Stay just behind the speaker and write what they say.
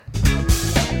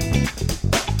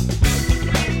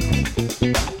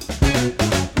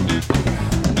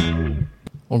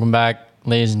Welcome back,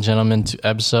 ladies and gentlemen, to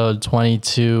episode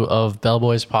 22 of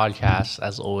Bellboys Podcast.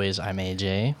 As always, I'm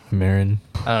AJ. Marin.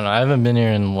 I don't know. I haven't been here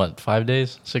in, 5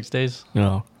 days? 6 days?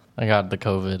 No. I got the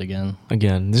COVID again.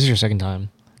 This is your second time.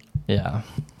 Yeah.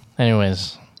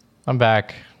 Anyways, I'm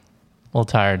back. A little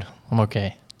tired. I'm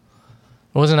okay.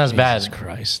 It wasn't as bad. Jesus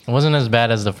Christ. It wasn't as bad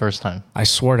as the first time. I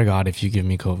swear to God, if you give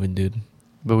me COVID, dude.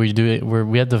 But we do it.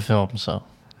 We had to film, so.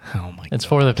 Oh my God. It's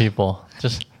for the people.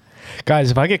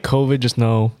 Guys, if I get COVID, just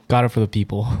know, got it for the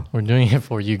people. We're doing it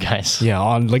for you guys.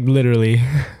 Yeah, literally.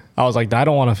 I was like, I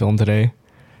don't want to film today.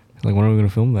 Like, when are we going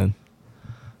to film then?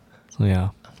 So yeah,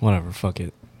 whatever. Fuck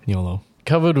it. YOLO.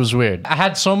 COVID was weird. I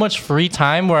had so much free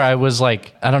time where I was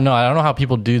like, I don't know how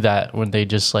people do that when they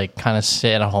just kind of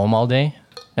sit at home all day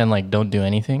and don't do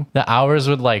anything. The hours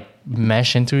would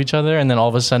mesh into each other, and then all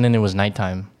of a sudden it was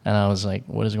nighttime, and I was like,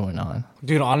 what is going on?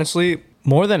 Dude, honestly,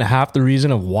 more than half the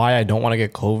reason of why I don't want to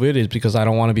get COVID is because I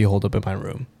don't want to be holed up in my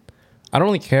room. I don't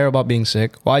really care about being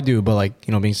sick. Well, I do, but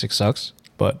being sick sucks.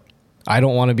 But I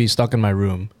don't want to be stuck in my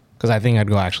room because I think I'd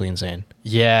go actually insane.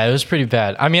 Yeah, it was pretty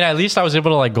bad. I mean, at least I was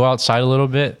able to go outside a little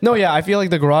bit. No, yeah, I feel like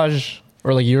the garage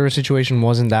or your situation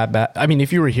wasn't that bad. I mean,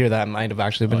 if you were here, that might have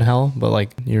actually been hell.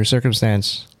 But your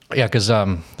circumstance. Yeah, because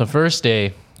the first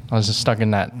day I was just stuck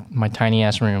in my tiny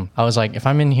ass room. I was like, if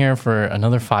I'm in here for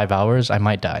another 5 hours, I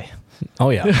might die.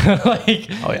 Oh yeah.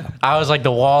 Oh yeah. I was like,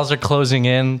 the walls are closing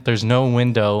in. There's no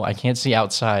window. I can't see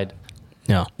outside.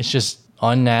 Yeah. It's just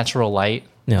unnatural light.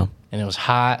 Yeah. And it was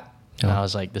hot. Yeah. And I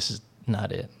was like, this is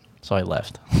not it. So I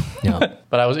left. Yeah.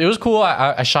 But it was cool.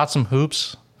 I shot some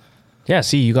hoops. Yeah.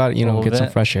 See, you got get some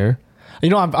fresh air.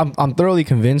 I'm thoroughly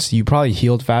convinced you probably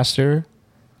healed faster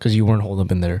because you weren't holed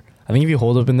up in there. I think if you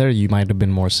hold up in there, you might have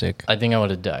been more sick. I think I would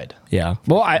have died. Yeah.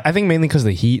 Well, I think mainly because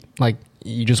the heat,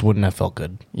 you just wouldn't have felt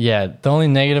good. Yeah. The only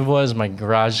negative was my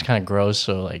garage is kind of gross.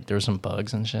 So there were some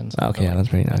bugs and shit. So okay. Yeah, that's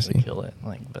pretty nasty. Kill it.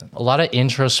 But a lot of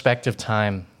introspective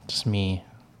time. Just me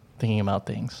thinking about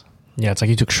things. Yeah. It's like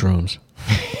you took shrooms.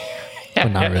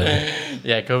 But not really.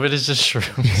 Yeah. COVID is just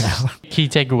shrooms. Yeah. Key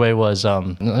takeaway was,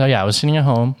 I was sitting at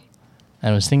home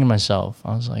and I was thinking to myself,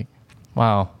 I was like,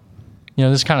 wow,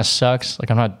 this kind of sucks.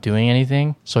 I'm not doing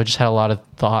anything. So I just had a lot of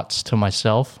thoughts to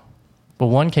myself. But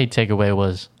one key takeaway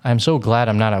was, I'm so glad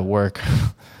I'm not at work.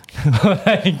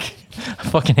 I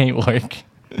fucking hate work.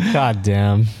 God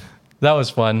damn. That was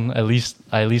fun. At least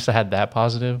I had that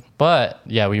positive. But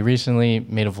yeah, we recently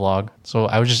made a vlog. So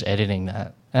I was just editing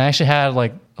that. And I actually had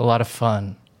a lot of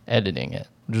fun editing it,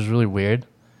 which was really weird.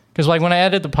 Because when I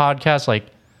edit the podcast,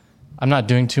 I'm not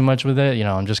doing too much with it.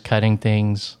 I'm just cutting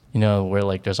things,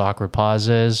 where there's awkward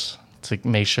pauses to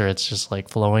make sure it's just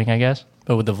flowing, I guess.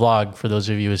 But with the vlog, for those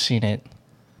of you who've seen it,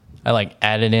 I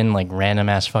added in random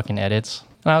ass fucking edits.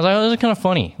 And I was like, oh, this is kind of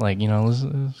funny. This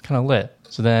is kind of lit.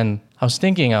 So then I was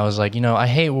thinking, I was like, I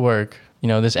hate work.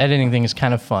 This editing thing is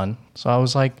kind of fun. So I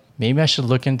was like, maybe I should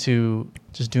look into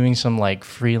just doing some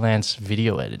freelance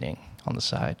video editing on the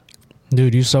side.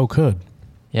 Dude, you so could.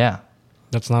 Yeah.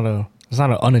 It's not an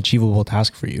unachievable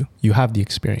task for you. You have the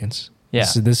experience. Yeah.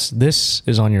 This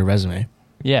is on your resume.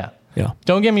 Yeah. Yeah.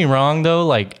 Don't get me wrong though,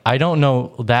 I don't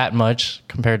know that much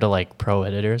compared to pro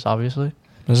editors, obviously.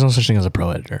 There's no such thing as a pro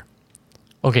editor.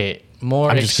 Okay,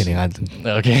 more. I'm just kidding.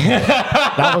 Okay.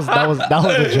 that was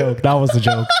the joke. That was the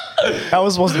joke. That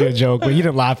was supposed to be a joke, but you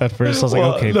didn't laugh at first. So I was like,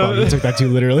 okay, fuck, you took that too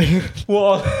literally.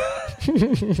 Well,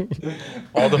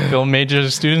 all the film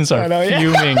major students are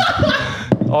fuming.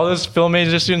 All those film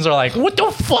major students are like, what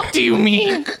the fuck do you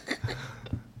mean?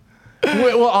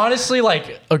 Well, honestly,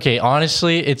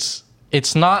 honestly,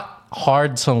 it's not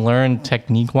hard to learn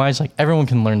technique-wise. Everyone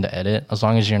can learn to edit as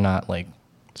long as you're not,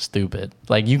 stupid.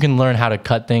 You can learn how to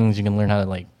cut things. You can learn how to,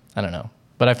 I don't know.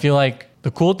 But I feel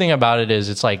the cool thing about it is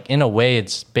it's in a way,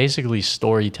 it's basically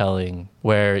storytelling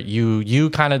where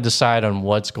you kind of decide on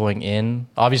what's going in.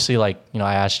 Obviously, I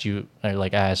asked you, or I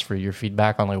asked for your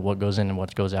feedback on, what goes in and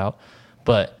what goes out.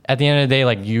 But at the end of the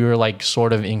day, you're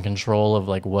sort of in control of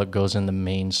what goes in the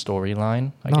main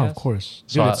storyline, I guess. Of course.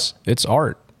 So dude, it's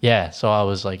art. Yeah. So I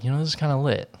was like, this is kind of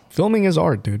lit. Filming is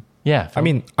art, dude. Yeah. I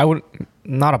mean, I would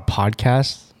not a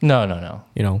podcast.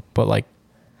 No. But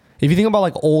if you think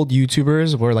about old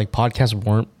YouTubers where podcasts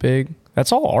weren't big,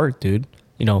 that's all art, dude.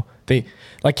 They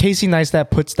Casey Neistat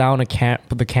puts down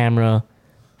the camera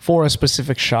for a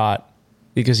specific shot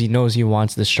because he knows he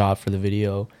wants this shot for the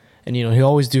video. And he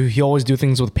always do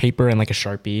things with paper and a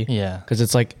Sharpie. Yeah. Because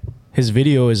it's his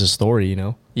video is a story,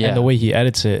 Yeah. And the way he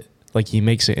edits it, he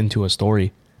makes it into a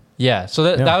story. Yeah. So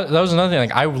that was another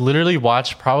thing. I literally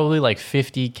watched probably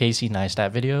 50 Casey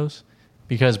Neistat videos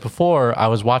because before I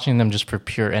was watching them just for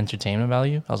pure entertainment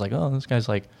value. I was like, oh, this guy's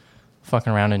like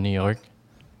fucking around in New York,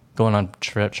 going on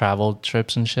travel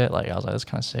trips and shit. Like I was like, that's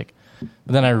kind of sick.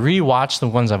 But then I rewatched the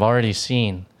ones I've already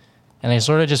seen, and I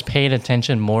sort of just paid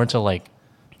attention more to like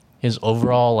his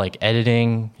overall like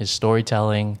editing, his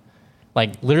storytelling.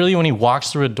 Like literally when he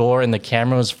walks through a door and the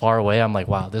camera is far away, I'm like,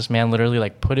 wow, this man literally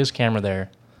like put his camera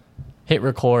there, hit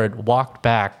record, walked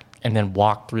back, and then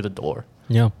walked through the door.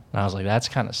 Yeah. And I was like, that's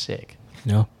kind of sick.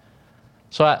 Yeah.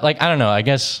 So I don't know. I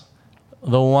guess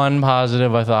the one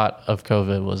positive I thought of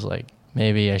COVID was like,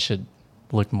 maybe I should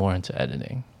look more into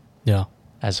editing. Yeah.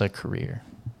 As a career.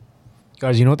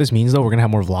 Guys, you know what this means though? We're gonna have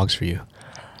more vlogs for you.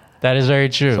 That is very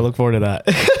true. So look forward to that.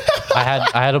 I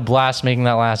had a blast making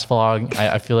that last vlog.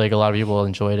 I feel like a lot of people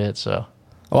enjoyed it. So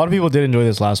a lot of people did enjoy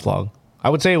this last vlog. I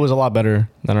would say it was a lot better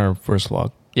than our first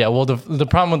vlog. Yeah, well, the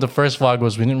problem with the first vlog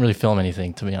was we didn't really film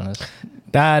anything, to be honest.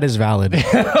 That is valid.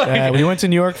 We went to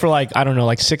New York for like, I don't know,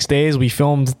 like 6 days. We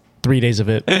filmed 3 days of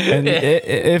it. And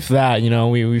if that, you know,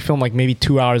 we filmed like maybe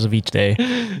 2 hours of each day.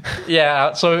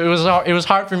 Yeah, so it was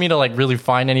hard for me to like really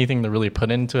find anything to really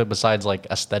put into it besides like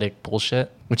aesthetic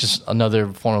bullshit, which is another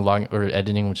form of vlogging or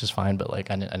editing, which is fine, but like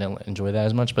I didn't enjoy that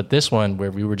as much. But this one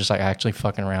where we were just like actually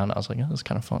fucking around, I was like, oh, this is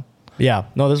kind of fun. Yeah,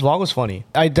 no, this vlog was funny.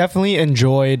 I definitely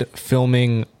enjoyed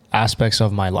filming aspects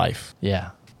of my life.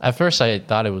 Yeah. At first I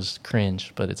thought it was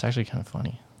cringe, but it's actually kind of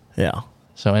funny. Yeah.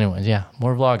 So anyways, yeah,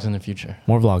 more vlogs in the future.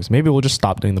 More vlogs. Maybe we'll just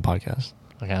stop doing the podcast.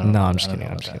 Okay, I'm just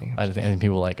kidding. I think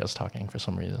people like us talking for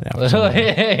some reason.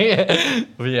 Yeah,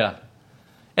 but yeah.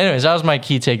 Anyways, that was my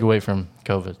key takeaway from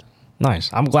COVID.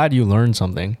 Nice. I'm glad you learned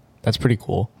something. That's pretty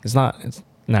cool. It's never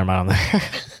mind on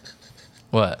that.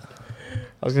 What?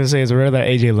 I was going to say it's rare that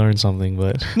AJ learned something,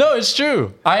 but... No, it's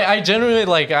true. I generally,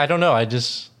 like, I don't know. I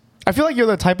feel like you're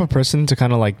the type of person to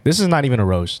kind of like... This is not even a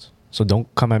roast, so don't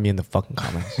come at me in the fucking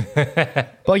comments.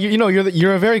 But like, you know,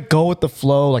 you're a very go with the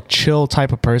flow, like chill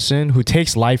type of person who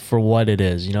takes life for what it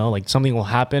is, you know? Like something will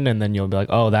happen and then you'll be like,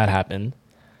 oh, that happened.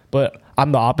 But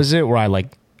I'm the opposite where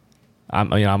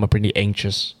I'm a pretty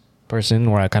anxious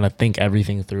person where I kind of think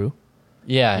everything through.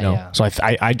 Yeah, you know? yeah. So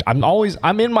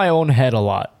I'm in my own head a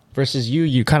lot. Versus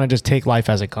you kind of just take life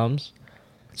as it comes.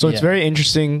 So it's very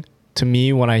interesting to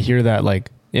me when I hear that,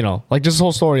 like, you know, like just this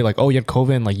whole story, like, oh, you had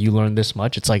COVID and like you learned this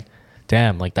much. It's like,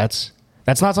 damn, like that's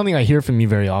not something I hear from you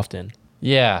very often.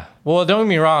 Yeah. Well, don't get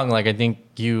me wrong. Like, I think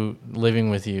you living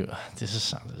with you, this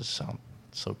sounds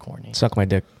so corny. Suck my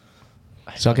dick.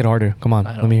 Suck it harder. Come on.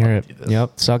 Let me hear it.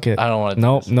 Yep. Suck it. I don't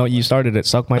want to. No, you started it.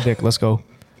 Suck my dick. Let's go.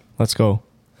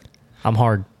 I'm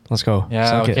hard. Let's go. Yeah,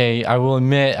 Suck okay. it. I will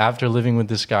admit, after living with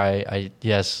this guy,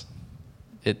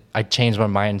 I changed my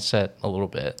mindset a little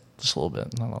bit. Just a little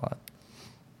bit, not a lot.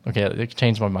 Okay, it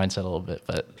changed my mindset a little bit,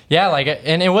 but yeah, like,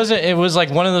 and it was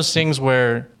like one of those things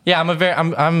where, yeah,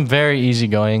 I'm very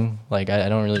easygoing. Like,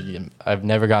 I've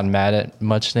never gotten mad at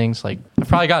much things. Like, I've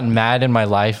probably gotten mad in my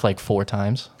life like 4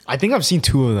 times. I think I've seen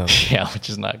 2 of them. Yeah, which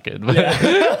is not good. But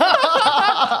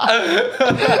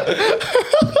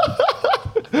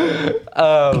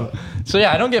so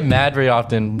yeah, I don't get mad very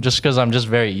often just because I'm just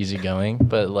very easygoing.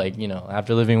 But like, you know,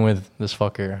 after living with this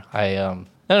fucker, I don't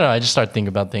know. I just start thinking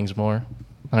about things more.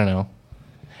 I don't know.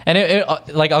 And it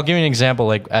like, I'll give you an example.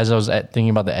 Like, as I was thinking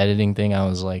about the editing thing, I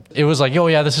was like, it was like, oh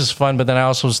yeah, this is fun. But then I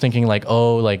also was thinking like,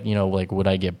 oh, like, you know, like, would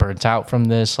I get burnt out from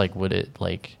this? Like, would it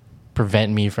like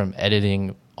prevent me from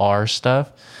editing our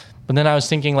stuff? But then I was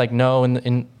thinking like, no,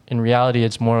 in reality,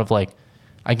 it's more of like,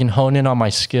 I can hone in on my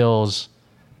skills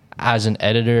as an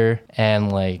editor,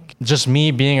 and like just me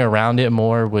being around it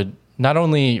more would not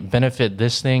only benefit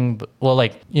this thing, but, well,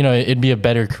 like, you know, it'd be a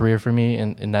better career for me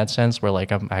in that sense where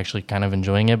like I'm actually kind of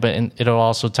enjoying it, but it'll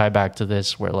also tie back to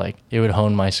this where like it would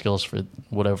hone my skills for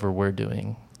whatever we're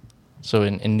doing. So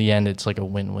in the end, it's like a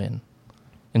win-win.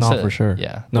 No, for sure.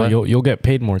 Yeah. No, you'll get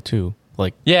paid more too.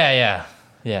 Like, yeah.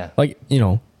 Like, you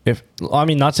know,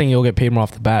 not saying you'll get paid more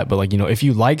off the bat, but like, you know, if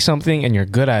you like something and you're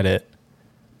good at it,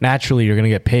 naturally you're going to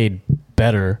get paid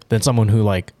better than someone who,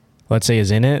 like, let's say is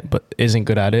in it but isn't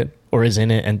good at it, or is in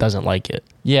it and doesn't like it.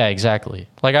 Yeah, exactly.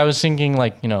 Like, I was thinking,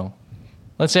 like, you know,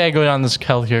 let's say I go down this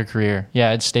healthcare career.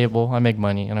 Yeah, it's stable. I make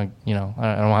money, and I don't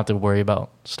have to worry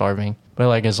about starving. But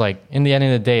like, it's like, in the end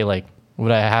of the day, like,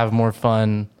 would I have more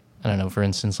fun, I don't know, for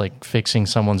instance, like fixing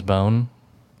someone's bone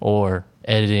or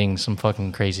editing some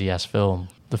fucking crazy ass film?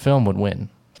 The film would win.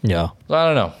 Yeah. So I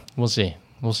don't know. We'll see.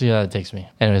 We'll see how it takes me.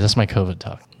 Anyways, that's my COVID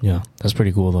talk. Yeah, that's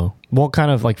pretty cool though. What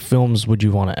kind of like films would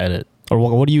you want to edit? Or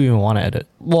what do you even want to edit?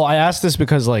 Well, I asked this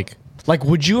because like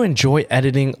would you enjoy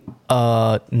editing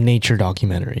a nature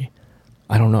documentary?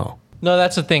 I don't know. No,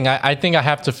 that's the thing. I think I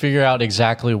have to figure out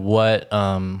exactly what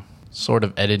sort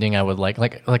of editing I would like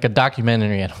a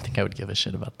documentary. I don't think I would give a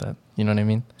shit about that. You know what I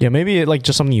mean? Yeah, maybe like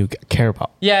just something you care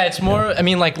about. Yeah, it's more. I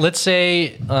mean, like let's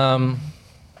say, I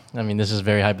mean, this is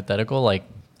very hypothetical. Like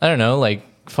I don't know, like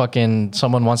fucking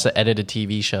someone wants to edit a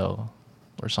TV show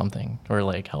or something, or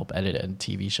like help edit a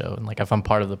TV show, and like if I'm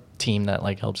part of the team that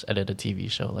like helps edit a TV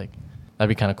show, like that'd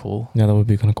be kind of cool. Yeah, that would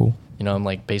be kind of cool. You know, I'm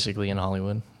like basically in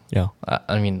Hollywood. Yeah.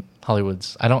 I mean,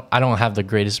 Hollywood's. I don't have the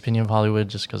greatest opinion of Hollywood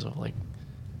just because of like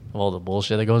of all the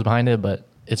bullshit that goes behind it, but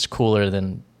it's cooler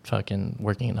than fucking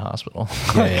working in the hospital.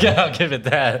 Yeah, I'll give it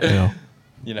that. Yeah.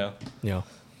 You know. Yeah.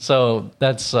 So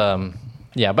that's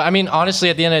yeah, but I mean, honestly,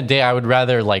 at the end of the day, I would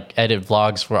rather like edit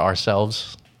vlogs for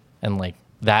ourselves and like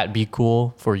that be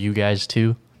cool for you guys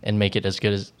too, and make it as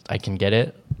good as I can get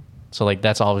it. So like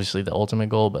that's obviously the ultimate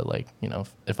goal, but like, you know,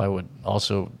 if I would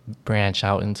also branch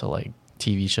out into like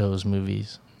TV shows,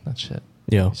 movies, that shit.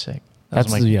 Yeah. Be sick.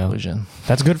 That's my conclusion.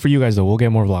 That's good for you guys though. We'll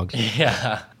get more vlogs.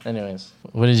 Yeah. Anyways,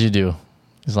 what did you do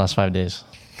these last 5 days?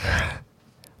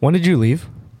 When did you leave?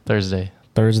 Thursday.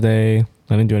 I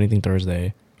didn't do anything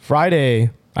Thursday. Friday,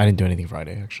 I didn't do anything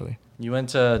Friday actually. You went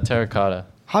to Terracotta.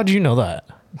 How did you know that?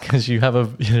 Because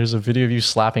there's a video of you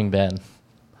slapping Ben.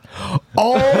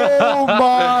 Oh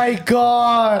my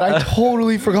God. I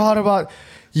totally forgot about.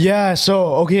 Yeah.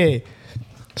 So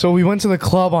we went to the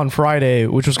club on Friday,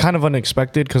 which was kind of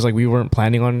unexpected because like we weren't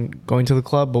planning on going to the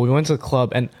club, but we went to the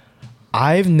club and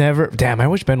I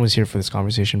wish Ben was here for this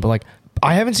conversation, but like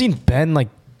I haven't seen Ben like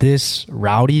this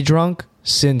rowdy drunk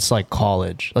since like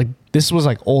college. Like this was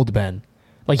like old Ben.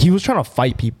 Like he was trying to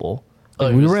fight people.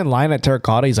 Like, we were in line at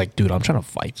Terracotta. He's like, dude, I'm trying to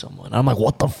fight someone. And I'm like,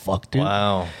 what the fuck, dude?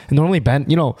 Wow. And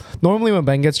normally when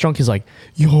Ben gets drunk, he's like,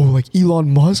 yo, like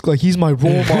Elon Musk, like he's my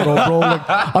role model, bro. Like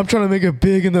I'm trying to make it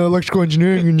big in the electrical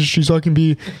engineering industry so I can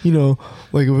be, you know,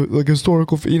 like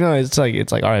historical. You know, it's like,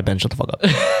 all right, Ben, shut the fuck up.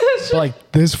 So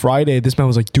like this Friday, this man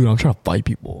was like, dude, I'm trying to fight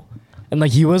people. And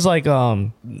like he was like,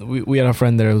 we had a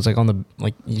friend there who was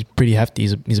like he's pretty hefty.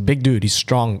 He's a big dude. He's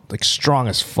strong, like strong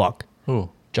as fuck. Who?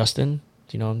 Justin.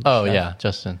 Do you know him? Oh yeah,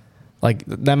 Justin. Like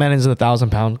that man is in the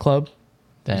 1,000-pound club.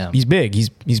 Damn. He's big. He's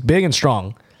big and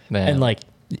strong. Damn. And like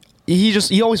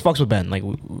he always fucks with Ben. Like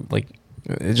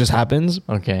it just happens.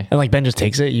 Okay. And like Ben just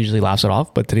takes it, usually laughs it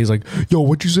off. But today he's like, "Yo,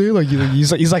 what'd you say?" Like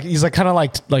he's like kind of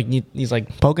like he's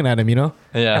like poking at him, you know?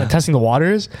 Yeah. And testing the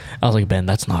waters. I was like, Ben,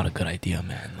 that's not a good idea,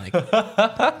 man.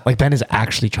 Like Ben is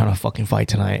actually trying to fucking fight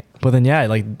tonight. But then yeah,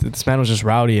 like this man was just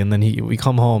rowdy, and then we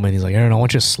come home and he's like, "Aaron, I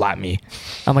want you to slap me."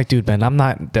 I'm like, "Dude, Ben, I'm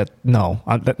not that. No,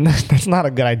 that's not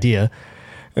a good idea."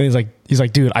 And he's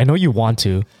like, "Dude, I know you want to."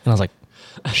 And I was like,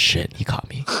 "Shit, he caught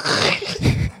me."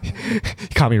 He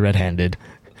caught me red-handed.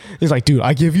 He's like, "Dude,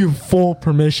 I give you full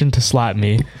permission to slap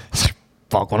me." I was like,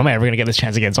 fuck, when am I ever gonna get this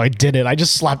chance again? So I did it. I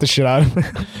just slapped the shit out of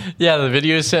him. Yeah, the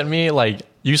video you sent me, like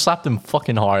you slapped him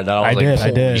fucking hard. I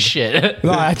did. Shit.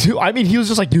 No, I mean, he was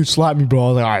just like, "Dude, slap me, bro." I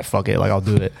was like, "All right, fuck it. Like, I'll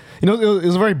do it." You know, it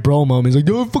was a very bro moment. He's like,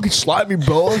 "Dude, fucking slap me,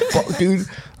 bro." Like, fuck, dude.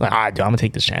 Like, all right, dude, I'm gonna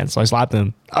take this chance. So I slapped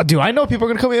him. Dude, I know people are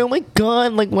gonna come in. Oh my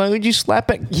God, like, why would you slap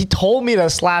it? He told me to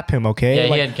slap him. Okay. Yeah,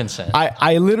 like, he had consent.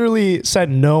 I literally said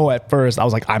no at first. I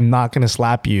was like, "I'm not gonna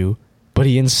slap you," but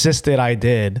he insisted I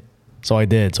did. So I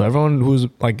did. So everyone who's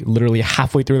like literally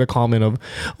halfway through the comment of,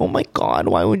 "Oh my God,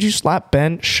 why would you slap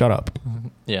Ben?" Shut up.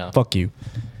 Yeah. Fuck you.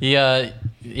 Yeah,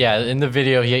 in the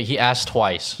video, he asked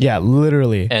twice. Yeah,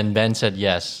 literally. And Ben said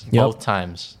yes, both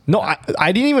times. No,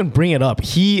 I didn't even bring it up.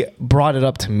 He brought it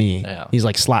up to me. Yeah. He's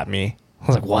like, "Slap me." I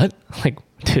was like, "What?" Like,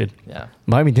 dude, yeah.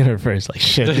 buy me dinner first. Like,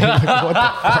 shit, dude. Like, what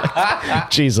the fuck?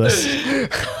 Jesus.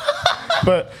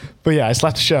 But yeah, I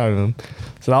slapped the shit out of him.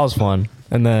 So that was fun.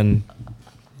 And then,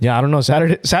 yeah, I don't know.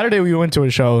 Saturday we went to a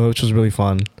show, which was really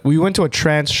fun. We went to a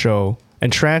trance show,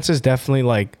 and trance is definitely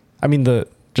like, I mean, the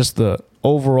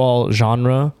overall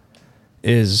genre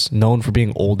is known for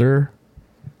being older.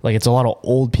 Like it's a lot of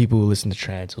old people who listen to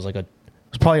trance. It was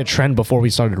probably a trend before we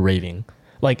started raving.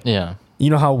 Like, yeah, you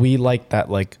know how we like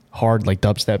that like hard like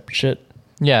dubstep shit.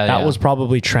 Yeah, that was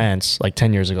probably trance like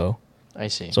 10 years ago. I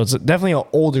see. So it's definitely an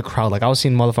older crowd. Like I was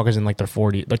seeing motherfuckers in like their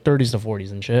 40s, like 30s to 40s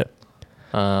and shit.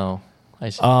 Oh, I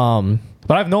see.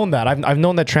 But I've known that. I've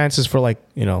known that trance is for like,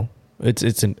 you know,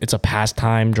 it's a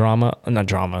pastime genre.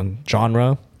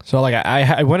 So like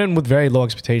I went in with very low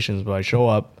expectations, but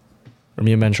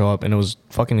me and Ben show up, and it was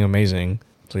fucking amazing.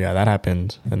 So yeah, that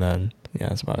happened, and then yeah,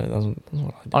 that's about it. That's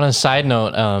what I did. On a side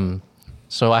note,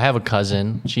 so I have a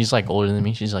cousin. She's like older than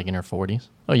me. She's like in her 40s.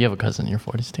 Oh, you have a cousin in your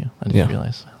 40s too? I didn't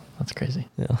realize. That's crazy.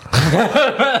 Yeah.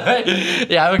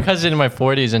 Yeah, I have a cousin in my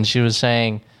 40s, and she was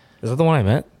saying, "Is that the one I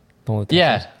met?"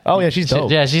 Yeah. Oh yeah, she's dope.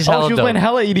 She's hella dope. She was playing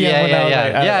hella EDM.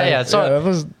 Yeah.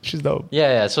 So she's dope.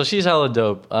 Yeah. So she's hella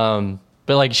dope.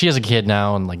 But like she has a kid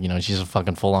now, and like, you know, she's a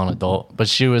fucking full on adult. But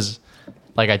she was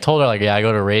like, I told her like, yeah, I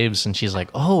go to raves, and she's like,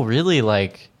 oh really?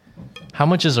 Like, how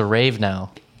much is a rave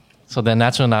now? So then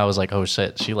that's when I was like, oh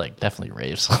shit, she like definitely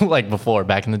raves like before,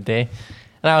 back in the day.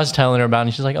 And I was telling her about it,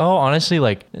 and she's like, oh, honestly,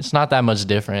 like it's not that much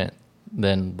different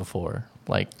than before.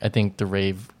 Like I think the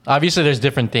rave, obviously there's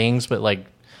different things, but like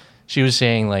she was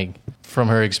saying like from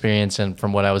her experience and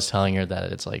from what I was telling her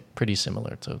that it's like pretty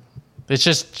similar to,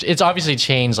 it's obviously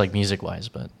changed like music wise,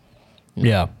 but you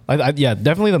know. Yeah, yeah,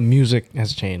 definitely the music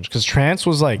has changed because trance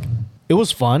was like, it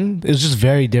was fun. It was just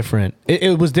very different.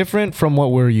 It was different from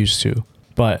what we're used to,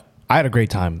 but I had a great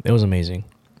time. It was amazing.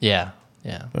 Yeah.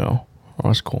 Oh,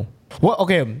 that's cool. Well,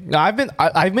 okay, I've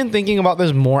been thinking about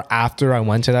this more after I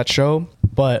went to that show,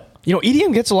 but you know,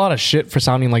 EDM gets a lot of shit for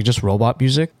sounding like just robot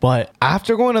music, but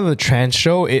after going to the trance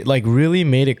show, it like really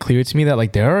made it clear to me that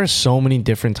like there are so many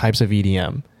different types of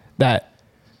EDM that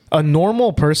a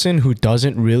normal person who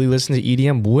doesn't really listen to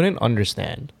EDM wouldn't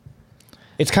understand.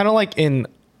 It's kind of like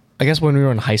I guess when we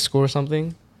were in high school or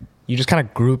something, you just kind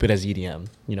of group it as EDM,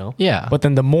 you know? Yeah. But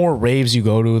then the more raves you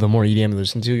go to, the more EDM you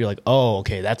listen to, you're like, oh,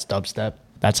 okay, that's dubstep,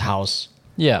 that's house.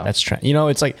 Yeah. That's trance. You know,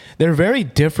 it's like they're very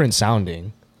different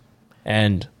sounding.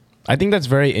 And I think that's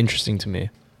very interesting to me.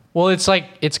 Well, it's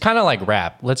kind of like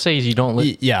rap. Let's say you don't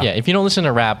yeah. If you don't listen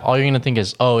to rap, all you're going to think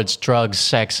is, oh, it's drugs,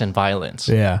 sex, and violence.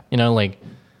 Yeah. You know, like,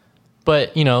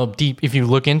 but, you know, deep, if you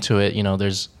look into it, you know,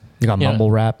 there's... You got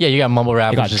mumble rap. Yeah, you got mumble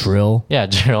rap. You got drill. Yeah,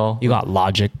 drill. You got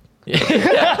Logic.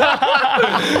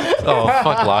 Oh,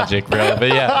 fuck Logic, bro. But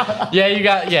yeah, you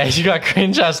got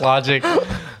cringe ass Logic.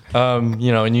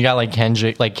 You know, and you got like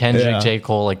Kendrick, Yeah. J.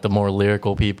 Cole, like the more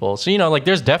lyrical people. So, you know, like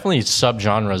there's definitely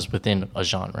subgenres within a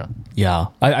genre. Yeah.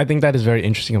 I think that is very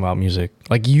interesting about music.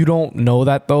 Like you don't know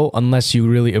that though unless you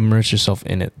really immerse yourself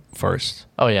in it first.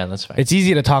 Oh yeah, that's fine. It's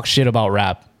easy to talk shit about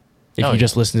rap if you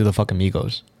just listen to the fucking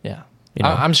Migos. Yeah. You know?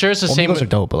 I'm sure it's the same. Migos are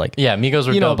dope, but like, yeah, Migos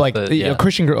were you know, dope. like but, a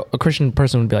Christian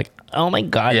person would be like, oh my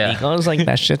God, Yeah. Migos, like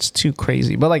that shit's too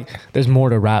crazy. But like, there's more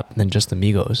to rap than just the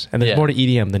Migos, and there's Yeah. more to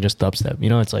EDM than just dubstep. You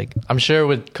know, it's like, I'm sure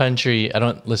with country, I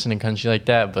don't listen to country like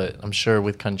that, but I'm sure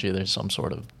with country there's some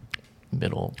sort of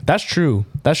middle. that's true.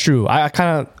 I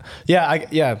kind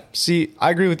of, See, I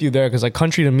agree with you there because like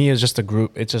country to me is just a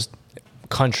group. It's just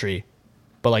country.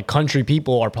 But like country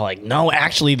people are probably like, no,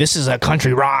 actually, this is a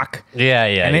country rock. Yeah.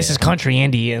 And this is country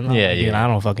indie. And Yeah, dude, yeah. I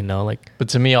don't fucking know. Like, But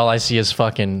to me, all I see is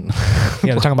fucking. yeah,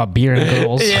 they're talking about beer and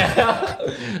girls. Yeah.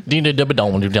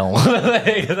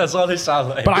 That's all they sound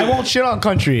like. But I won't shit on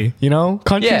country. You know,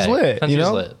 country's Yeah, lit. country's you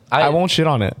know, lit. I won't shit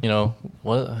on it. You know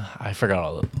what? I forgot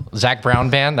all the Zach Brown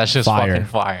band. That's just Fire. fucking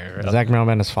fire. Zach Brown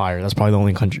Band is fire. That's probably the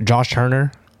only country. Josh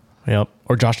Turner. Yep.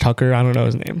 Or Josh Tucker. I don't know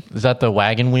his name. Is that the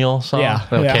Wagon Wheel song? Yeah,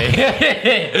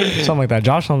 Okay. Something like that.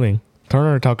 Josh something.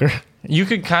 Turner or Tucker. You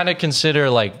could kind of consider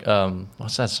like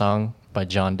what's that song by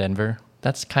John Denver?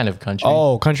 That's kind of country.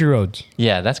 Oh, Country Roads.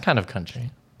 Yeah, that's kind of country.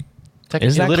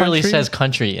 Is that it literally country? says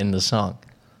country in the song.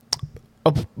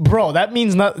 Oh, bro, that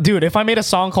means not. Dude, if I made a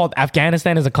song called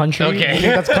Afghanistan is a country, Okay. you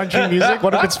think that's country music?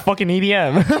 What if it's fucking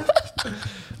EDM?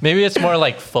 Maybe it's more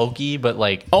like folky, but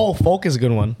like Oh, folk is a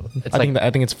good one. It's I like-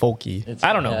 think it's folky.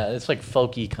 I don't know. Yeah, it's like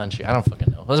folky country. I don't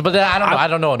fucking know. But I don't know. I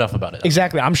don't know enough about it.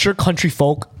 Exactly. I'm sure country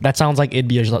folk, that sounds like it'd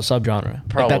be a subgenre. Like,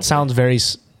 Probably. that sounds very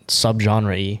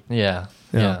subgenre-y. Yeah.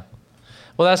 Yeah.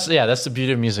 Well, that's the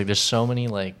beauty of music. There's so many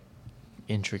like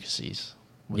intricacies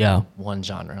within Yeah. one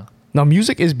genre. Now,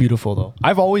 music is beautiful, though.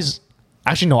 I've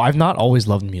not always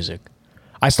loved music.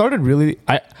 I didn't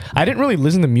really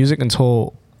listen to music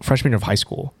until freshman year of high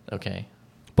school. Okay.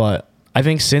 But I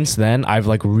think since then, I've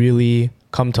like really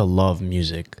come to love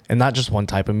music, and not just one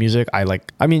type of music. I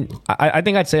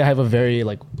think I'd say I have a very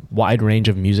like wide range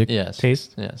of music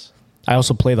taste. Yes. I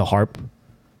also play the harp,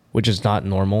 which is not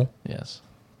normal, Yes.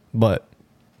 but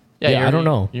yeah, I don't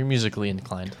know. You're musically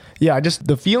inclined. Yeah,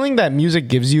 the feeling that music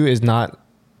gives you is not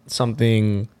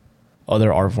something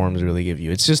other art forms really give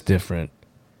you. It's just different.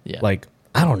 Yeah. Like,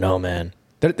 I don't know, man.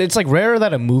 It's like rare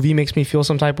that a movie makes me feel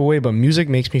some type of way, but music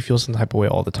makes me feel some type of way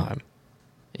all the time.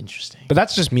 Interesting. But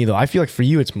that's just me, though. I feel like for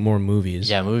you, it's more movies.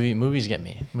 Yeah, movies get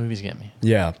me. Movies get me.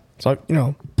 Yeah. So, you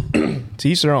know, to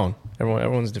each their own.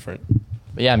 Everyone's different.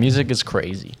 But yeah, music is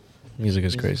crazy. Music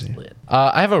is Music's crazy. lit.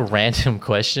 I have a random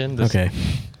question. Okay.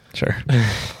 Sure.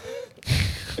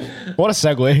 What a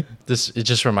segue. It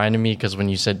just reminded me because when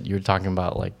you said you were talking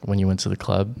about like when you went to the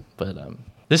club, but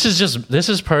this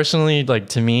is personally like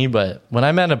to me, but when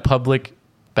I'm at a public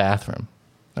bathroom,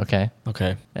 okay,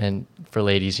 and for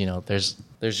ladies, you know, there's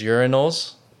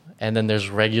urinals and then there's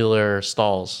regular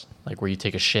stalls like where you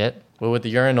take a shit. Well, with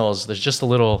the urinals, there's just a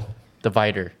little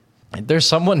divider. And there's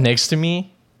someone next to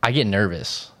me, I get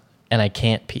nervous and I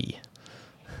can't pee.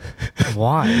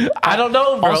 Why? I don't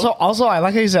know, bro. Also, I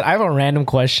like how you said I have a random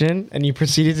question, and you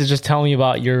proceeded to just tell me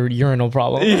about your urinal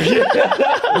problem.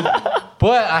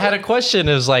 But I had a question.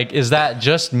 Is that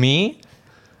just me,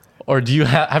 or do you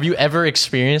have you ever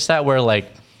experienced that where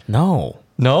like No.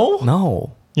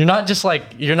 You're not just like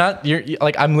you're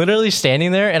like I'm literally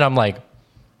standing there and I'm like,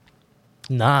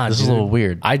 nah, this is a little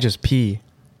weird. I just pee.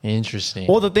 Interesting.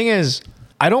 Well, the thing is,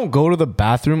 I don't go to the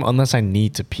bathroom unless I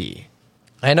need to pee.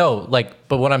 I know, like,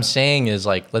 but what I'm saying is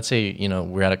like, let's say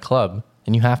we're at a club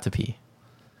and you have to pee.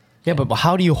 Yeah, but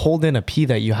how do you hold in a pee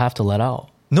that you have to let out?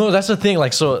 No, that's the thing.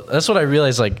 Like, so that's what I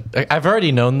realized. Like, I've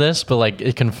already known this, but like,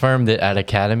 it confirmed it at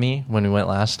Academy when we went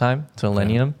last time to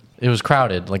Millennium. Yeah. It was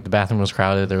crowded. Like, the bathroom was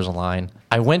crowded. There was a line.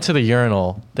 I went to the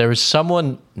urinal. There was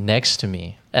someone next to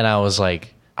me, and I was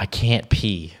like, I can't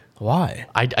pee. Why?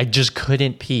 I just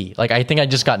couldn't pee. Like, I think I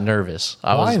just got nervous.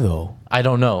 Why though? I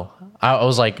don't know. I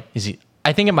was like,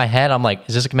 I think in my head, I'm like,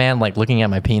 is this man like looking at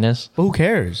my penis? But who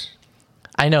cares?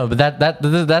 I know, but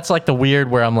that's like the weird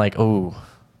where I'm like, oh,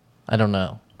 I don't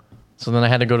know. So then I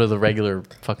had to go to the regular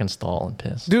fucking stall and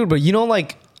piss. Dude, but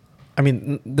like, I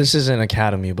mean, this isn't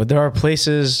Academy, but there are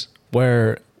places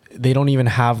where they don't even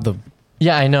have the...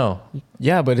 Yeah, I know.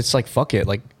 Yeah, but it's like, fuck it.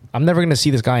 Like, I'm never going to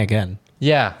see this guy again.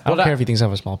 Yeah. I don't care if he thinks I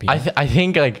have a small penis. I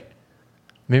think like,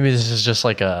 maybe this is just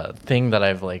like a thing that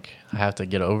I have to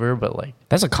get over, but like...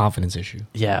 That's a confidence issue.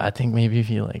 Yeah, I think maybe if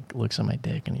he like looks at my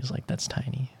dick and he's like, that's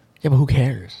tiny. Yeah, but who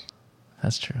cares?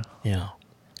 That's true. Yeah.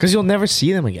 Because you'll never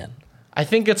see them again. I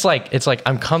think it's like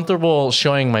I'm comfortable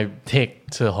showing my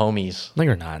dick to homies. No,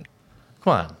 you're not.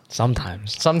 Come on.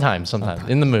 Sometimes.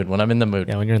 In the mood. When I'm in the mood.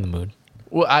 Yeah, when you're in the mood.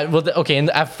 Well, okay. And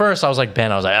at first, I was like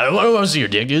Ben. I was like, I don't want to see your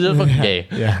dick, dude. That's fucking gay.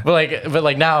 Yeah. But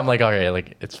like now, I'm like, okay,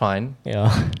 like it's fine.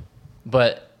 Yeah.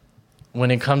 But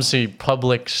when it comes to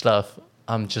public stuff,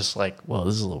 I'm just like, well,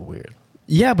 this is a little weird.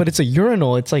 Yeah, but it's a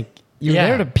urinal. It's like you're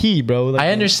there to pee, bro. Like,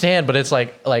 I understand, but it's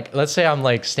like let's say I'm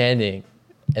like standing,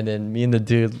 and then me and the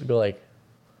dude go like.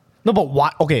 No, but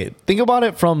why? Okay, think about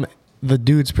it from the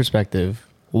dude's perspective.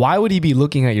 Why would he be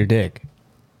looking at your dick?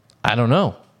 I don't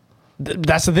know.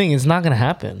 That's the thing. It's not going to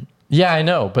happen. Yeah, I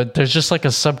know. But there's just like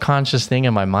a subconscious thing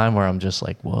in my mind where I'm just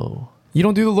like, whoa. You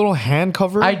don't do the little hand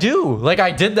cover? I do. Like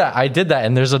I did that.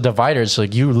 And there's a divider. So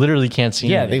like you literally can't see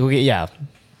me. Yeah.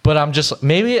 But I'm just,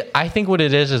 maybe I think what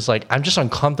it is like, I'm just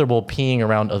uncomfortable peeing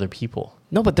around other people.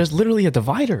 No, but there's literally a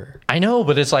divider. I know,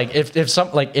 but it's like,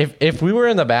 if we were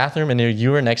in the bathroom and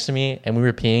you were next to me and we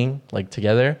were peeing like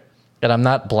together and I'm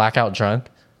not blackout drunk,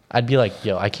 I'd be like,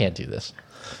 yo, I can't do this.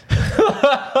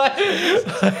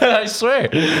 I swear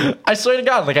to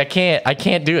God, like I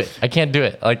can't do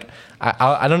it. Like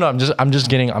I don't know. I'm just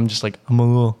I'm a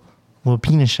little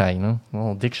penis shy, a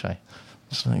little dick shy.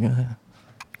 Just like,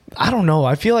 I don't know.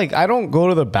 I feel like I don't go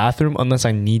to the bathroom unless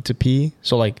I need to pee.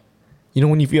 So like,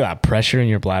 when you feel that pressure in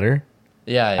your bladder.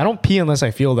 Yeah. I don't pee unless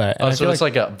I feel that. Oh, so it's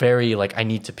like a very like I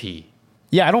need to pee.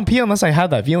 Yeah, I don't pee unless I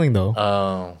have that feeling though.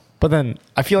 Oh. But then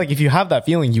I feel like if you have that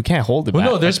feeling, you can't hold it back.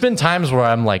 No, there's been times where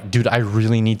I'm like, dude, I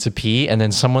really need to pee, and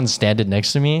then someone's standing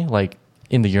next to me, like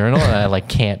in the urinal, and I like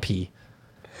can't pee.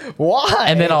 Why?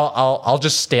 And then I'll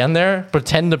just stand there,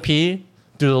 pretend to pee,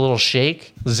 do the little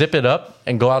shake, zip it up,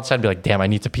 and go outside and be like, damn, I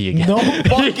need to pee again. No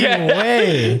fucking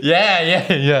way.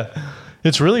 Yeah.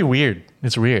 It's really weird.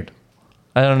 It's weird.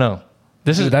 I don't know.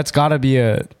 That's got to be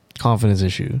a confidence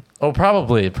issue. Oh,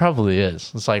 probably. It probably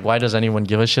is. It's like, why does anyone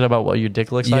give a shit about what your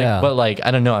dick looks like? But like,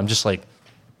 I don't know. I'm just like,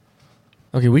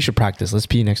 okay, we should practice. Let's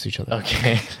pee next to each other.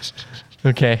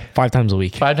 Okay. 5 times a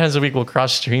week. 5 times a week we'll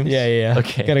cross streams. Yeah.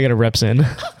 Okay. Gotta get a reps in.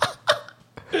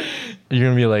 You're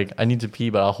gonna be like, I need to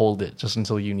pee, but I'll hold it just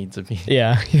until you need to pee.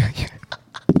 Yeah.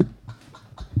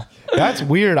 That's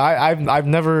weird. I've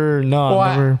never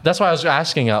never. That's why I was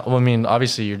asking. I mean,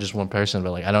 obviously you're just one person,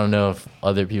 but like, I don't know if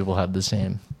other people have the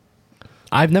same.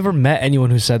 I've never met anyone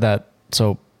who said that,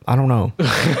 so I don't know.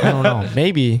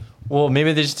 Maybe. Well,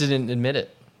 maybe they just didn't admit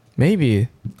it. Maybe.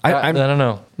 I don't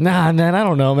know. Nah, man, I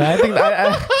don't know, man.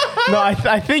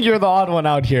 I think you're the odd one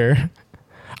out here.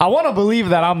 I want to believe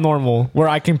that I'm normal, where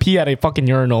I can pee at a fucking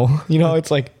urinal. It's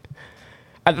like,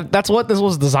 that's what this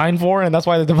was designed for, and that's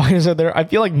why the dividers are there. I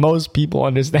feel like most people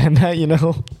understand that,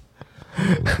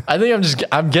 I think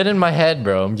I'm getting in my head,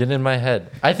 bro. I'm getting in my head.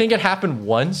 I think it happened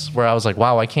once where I was like,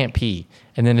 wow, I can't pee.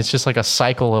 And then it's just like a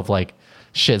cycle of like,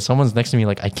 shit, someone's next to me,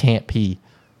 like, I can't pee.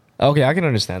 Okay, I can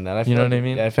understand that. You know what I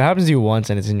mean? Yeah, if it happens to you once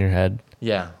and it's in your head.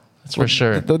 Yeah, that's for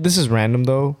sure. This is random,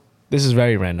 though. This is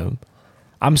very random.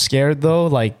 I'm scared, though.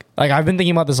 Like I've been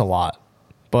thinking about this a lot.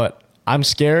 But I'm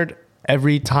scared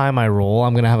every time I roll,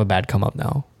 I'm going to have a bad come up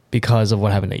now. because of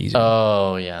what happened to Easy.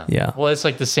 Oh yeah. Yeah. Well, it's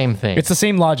like the same thing. It's the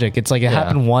same logic. It's like it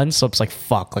happened once, so it's like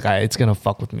fuck. Like it's gonna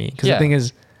fuck with me. Because the thing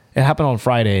is, it happened on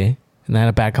Friday, and then I had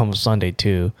a bad come Sunday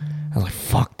too. I was like,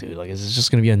 fuck, dude. Like, is this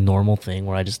just gonna be a normal thing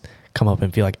where I just come up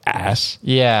and feel like ass?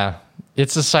 Yeah.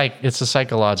 It's a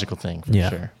psychological thing for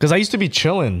sure. Because I used to be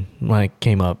chilling when I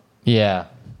came up. Yeah.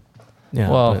 Yeah.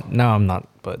 Well, but now I'm not.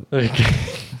 But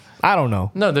I don't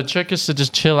know. No, the trick is to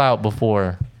just chill out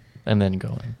before and then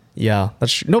go in. Yeah,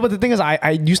 that's true. No, but the thing is,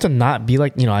 I used to not be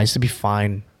like, I used to be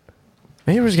fine.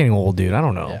 Maybe we're just getting old, dude. I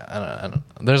don't know. Yeah, I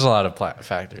don't. There's a lot of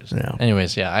factors. Yeah.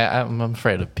 Anyways, yeah, I'm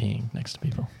afraid of peeing next to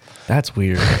people. That's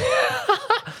weird.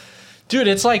 Dude,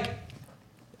 it's like,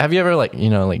 have you ever like you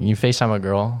FaceTime a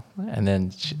girl and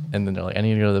then they're like, I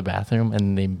need to go to the bathroom,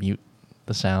 and they mute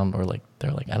the sound, or like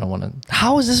they're like, I don't want to.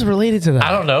 How is this related to that?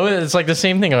 I don't know. It's like the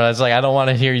same thing. It's like, I don't want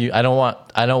to hear you. I don't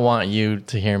want you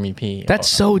to hear me pee. That's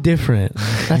so different.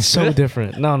 That's so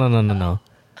different. No.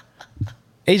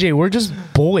 AJ, we're just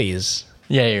boys.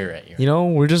 Yeah, you're right.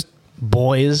 We're just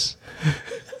boys.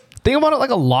 Think about it like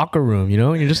a locker room.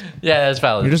 You're just that's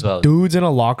valid. You're just dudes in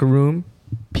a locker room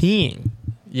peeing.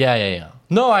 Yeah.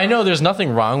 No, I know there's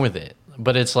nothing wrong with it,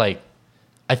 but it's like,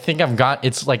 I think I've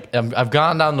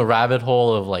gone down the rabbit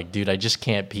hole of like, dude, I just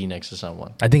can't pee next to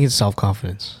someone. I think it's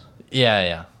self-confidence.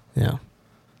 Yeah. That's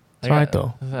right,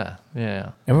 though.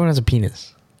 Yeah. Everyone has a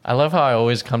penis. I love how I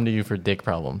always come to you for dick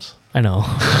problems. I know.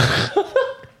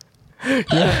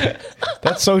 Yeah,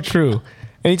 that's so true.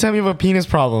 Anytime you have a penis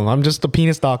problem, I'm just the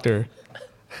penis doctor.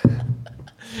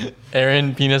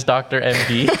 Aaron, penis doctor,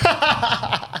 MD.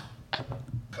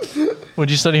 What'd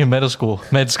you study in med school?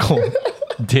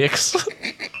 Dicks.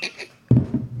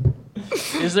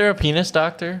 Is there a penis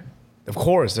doctor? Of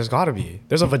course, there's got to be.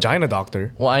 There's a vagina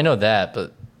doctor. Well, I know that,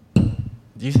 but do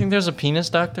you think there's a penis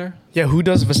doctor? Yeah, who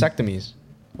does vasectomies?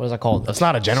 What is that called? It's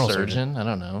not a general surgeon. I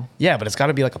don't know. Yeah, but it's got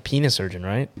to be like a penis surgeon,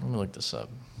 right? Let me look this up.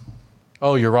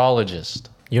 Oh, urologist.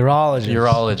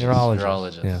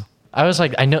 Urologist. Yeah. I was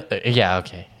like, I know. Yeah,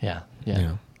 okay. Yeah.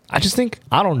 I just think,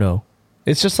 I don't know.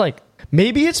 It's just like,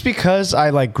 maybe it's because I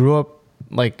like grew up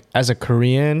like as a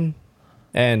Korean,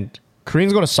 and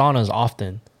Koreans go to saunas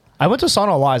often. I went to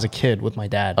sauna a lot as a kid with my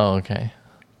dad. Oh, okay.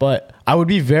 But I would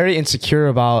be very insecure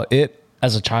about it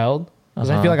as a child, because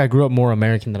I feel like I grew up more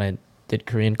American than I did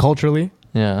Korean culturally.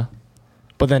 Yeah.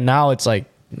 But then now it's like,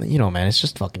 man, it's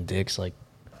just fucking dicks. Like,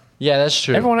 yeah, that's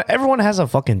true. Everyone has a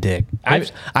fucking dick.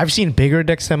 I've seen bigger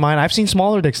dicks than mine. I've seen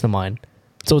smaller dicks than mine.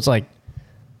 So it's like,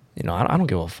 I don't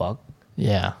give a fuck.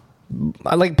 Yeah.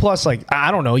 Plus,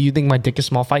 I don't know. You think my dick is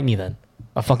small? Fight me then.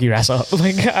 I'll fuck your ass up.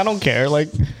 I don't care.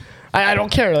 I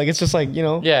don't care. It's just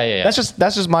Yeah.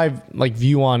 That's just my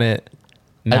view on it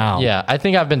now. I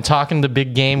think I've been talking the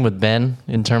big game with Ben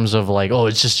in terms of oh,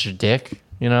 it's just your dick,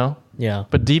 Yeah.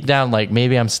 But deep down,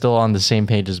 maybe I'm still on the same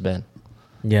page as Ben.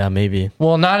 Yeah, maybe.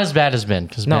 Well, not as bad as Ben,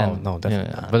 because no,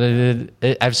 definitely not.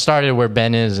 But I've started where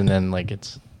Ben is, and then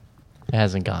it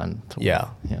hasn't gone. Yeah.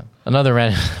 Another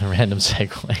random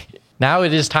segue. Now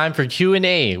it is time for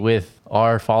Q&A with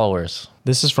our followers.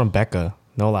 This is from Becca.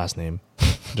 No last name.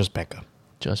 Just Becca.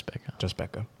 Just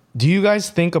Becca. Do you guys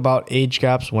think about age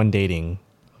gaps when dating?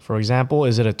 For example,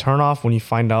 is it a turnoff when you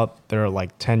find out they're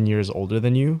 10 years older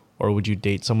than you? Or would you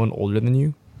date someone older than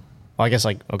you? Well, I guess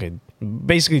okay.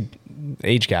 Basically,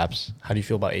 age gaps. How do you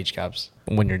feel about age gaps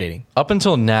when you're dating? Up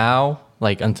until now,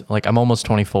 I'm almost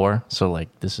 24, so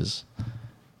this is a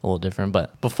little different.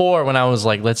 But before, when I was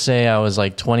let's say I was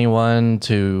 21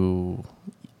 to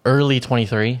early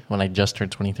 23, when I just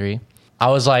turned 23, I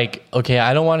was okay,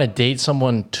 I don't want to date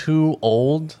someone too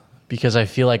old because I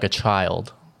feel like a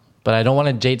child, but I don't want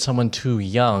to date someone too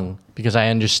young because I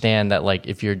understand that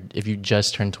if you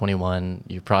just turned 21,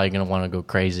 you're probably gonna want to go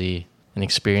crazy and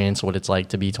experience what it's like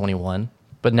to be 21.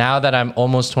 But now that I'm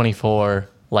almost 24,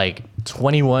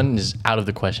 21 is out of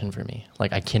the question for me.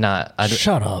 I cannot.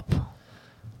 Shut up.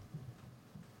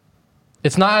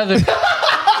 It's not out of the.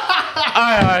 All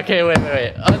right, okay, wait.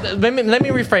 Let me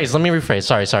rephrase.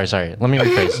 Sorry. Let me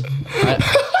rephrase.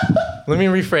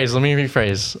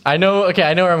 I know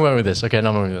where I'm going with this.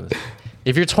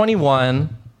 If you're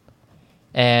 21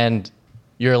 and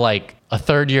you're a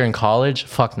third year in college,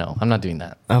 fuck no, I'm not doing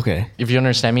that. Okay. If you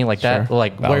understand me that,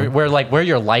 Sure. where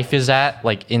your life is at,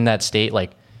 in that state,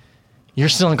 you're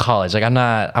still in college.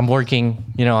 I'm working,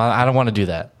 I don't want to do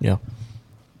that. Yeah.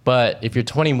 But if you're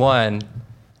 21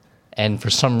 and for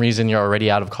some reason you're already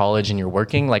out of college and you're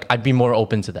working, I'd be more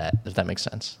open to that, if that makes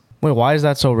sense. Wait, why is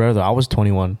that so rare though? I was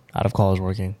 21 out of college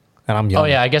working, and I'm young. Oh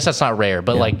yeah, I guess that's not rare,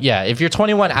 but if you're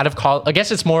 21 out of college, I guess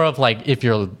it's more of if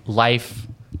your life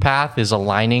path is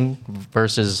aligning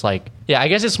versus Yeah, I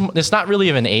guess it's not really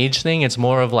of an age thing. It's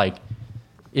more of like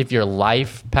if your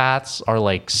life paths are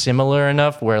like similar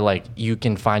enough where like you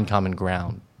can find common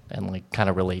ground and like kind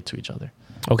of relate to each other.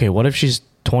 Okay, what if she's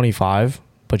 25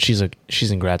 but she's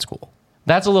in grad school?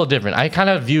 That's a little different. I kind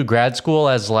of view grad school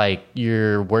as like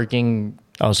you're working.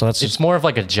 Oh, so it's more of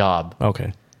like a job.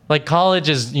 Okay. Like college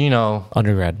is,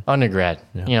 undergrad.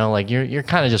 Yeah. Like you're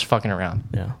kind of just fucking around.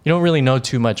 Yeah. You don't really know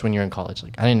too much when you're in college.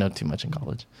 Like I didn't know too much in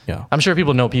college. Yeah. I'm sure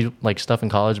people know like stuff in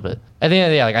college, but at the end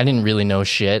of the day, like I didn't really know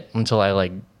shit until I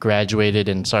like graduated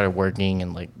and started working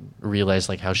and like realized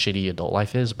like how shitty adult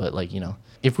life is. But like,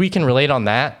 if we can relate on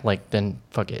that, like then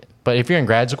fuck it. But if you're in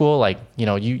grad school, like,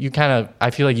 you kind of,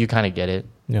 I feel like you kind of get it.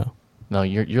 Yeah. No,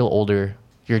 you're older.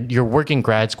 You're working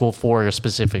grad school for a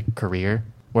specific career.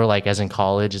 Where like as in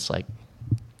college, it's like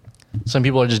some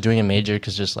people are just doing a major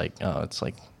because just like, oh, it's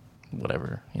like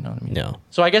whatever, you know what I mean? Yeah.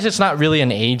 So I guess it's not really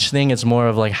an age thing. It's more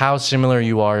of like how similar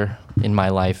you are in my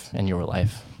life and your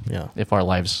life. Yeah. If our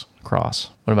lives cross.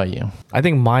 What about you? I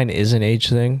think mine is an age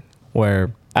thing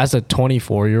where as a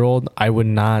 24-year-old, I would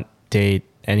not date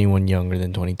anyone younger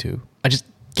than 22. I just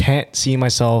can't see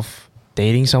myself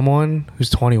dating someone who's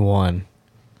 21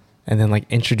 and then like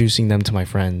introducing them to my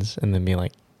friends and then being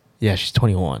like, yeah, she's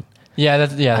 21.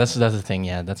 That's the thing.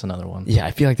 Yeah, that's another one. Yeah,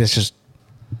 I feel like that's just,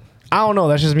 I don't know.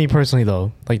 That's just me personally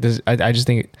though. Like this, I just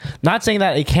think, not saying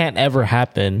that it can't ever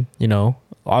happen,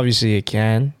 obviously it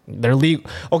can. They're legal.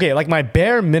 Okay, like my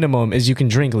bare minimum is you can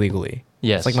drink legally.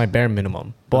 Yes. It's like my bare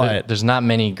minimum. But there's not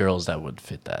many girls that would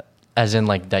fit that. As in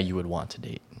like that you would want to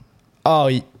date.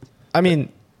 Oh, I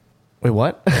mean, wait,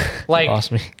 what? Like,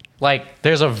 lost me. Like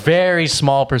there's a very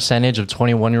small percentage of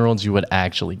 21-year-olds you would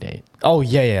actually date. Oh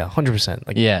yeah, 100%.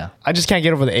 Like, yeah, I just can't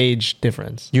get over the age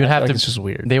difference. You would have to. It's just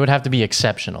weird. They would have to be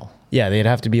exceptional. Yeah, they'd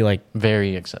have to be like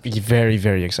very exceptional. Very,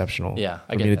 very exceptional. Yeah,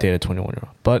 for me to date a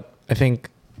 21-year-old. But I think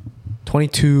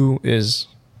 22 is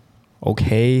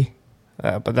okay.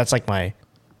 But that's like I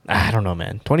don't know,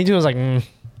 man. 22 is like.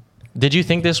 Did you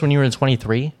think this when you were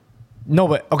 23? No,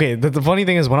 but okay. The funny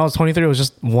thing is, when I was 23, it was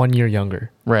just 1 year younger.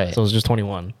 Right. So it was just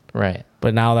 21. Right.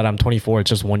 But now that I'm 24, it's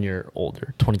just 1 year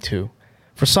older, 22.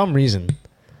 For some reason,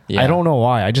 I don't know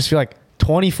why. I just feel like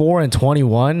 24 and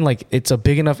 21, like it's a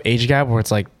big enough age gap where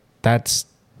it's like that's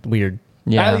weird.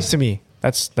 Yeah. At least to me,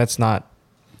 that's not.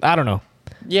 I don't know.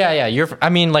 Yeah. I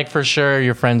mean, like for sure,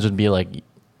 your friends would be like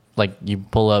you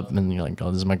pull up and you're like,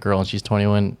 oh, this is my girl and she's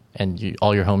 21, and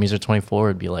all your homies are 24.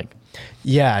 It'd be like.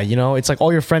 Yeah, it's like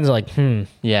all your friends are like,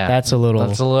 yeah, that's a little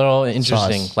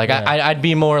interesting. Sus. Like yeah. I'd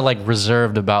be more like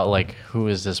reserved about like who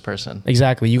is this person.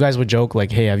 Exactly. You guys would joke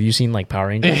like, hey, have you seen like Power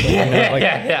Rangers? Like,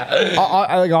 yeah.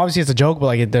 Like obviously it's a joke, but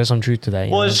like there's some truth to that.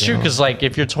 Well, it's true because like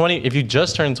if you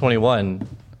just turned 21,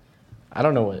 I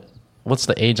don't know what's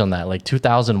the age on that? Like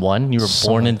 2001. You were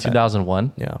born in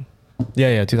 2001.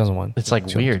 Yeah, 2001. It's like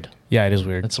weird. Yeah, it is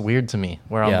weird. It's weird to me.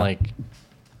 Where I'm like.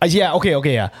 Yeah,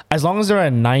 okay, yeah. As long as they're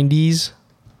in the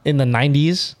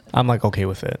 90s, I'm like okay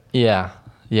with it. Yeah.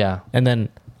 And then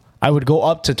I would go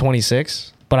up to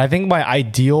 26, but I think my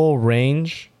ideal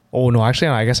range,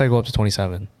 I guess I go up to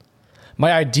 27.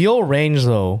 My ideal range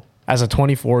though, as a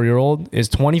 24-year-old is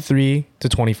 23 to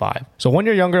 25. So 1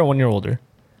 year younger and 1 year older.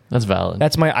 That's valid.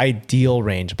 That's my ideal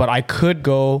range, but I could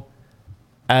go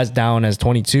as down as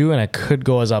 22 and I could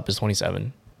go as up as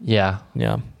 27. Yeah.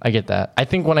 I get that. I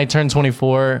think when I turned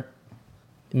 24...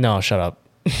 No, shut up.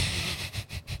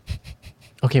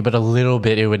 Okay, but a little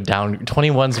bit it would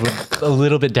 21s would a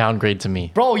little bit downgrade to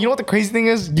me. Bro, you know what the crazy thing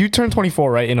is? You turn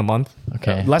 24, right, in a month?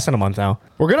 Okay. Less than a month now.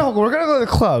 We're gonna go to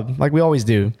the club like we always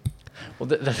do. Well,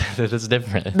 that's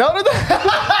different. No.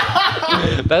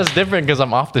 That's different because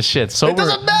I'm off the shit. So it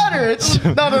doesn't matter.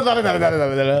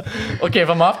 No. Okay, if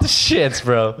I'm off the shits,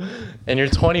 bro, and you're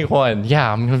 21,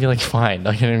 yeah, I'm gonna be like, fine.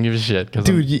 I can't even give a shit.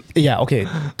 Dude, yeah, okay.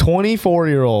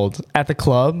 24-year-old at the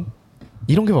club,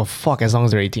 you don't give a fuck as long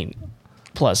as they're 18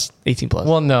 plus.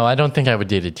 Well, no, I don't think I would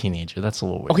date a teenager. That's a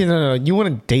little weird. Okay, no. You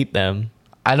wouldn't date them.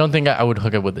 I don't think I would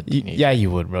hook up with a teenager. Yeah, you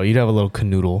would, bro. You'd have a little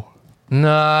canoodle. No,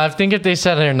 I think if they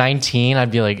said they're 19,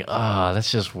 I'd be like, oh,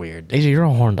 that's just weird. AJ, you're a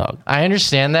horn dog. I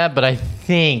understand that, but I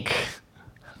think,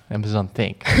 emphasis on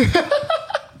think.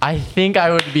 I think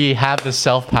I would have the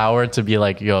self-power to be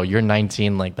like, yo, you're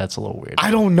 19, like that's a little weird.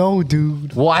 I don't know,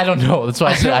 dude. Well, I don't know. That's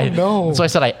why I said I don't know. That's why I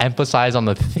said I emphasize on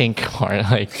the think part.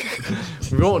 Like,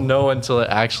 we won't know until it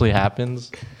actually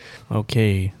happens.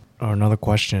 Okay, another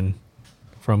question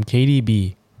from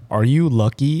KDB. Are you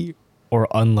lucky or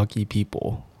unlucky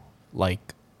people?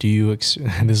 Like, do you this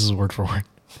is word for word.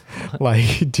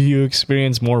 Like, do you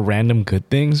experience more random good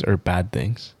things or bad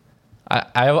things?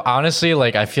 I honestly,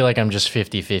 like, I feel like I'm just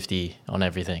 50-50 on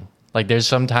everything. Like there's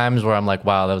some times where I'm like,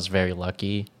 wow, that was very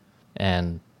lucky,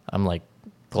 and I'm like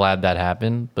glad that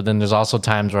happened. But then there's also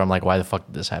times where I'm like, why the fuck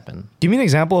did this happen? Give me an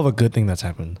example of a good thing that's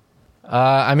happened.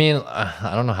 I mean,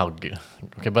 I don't know how good.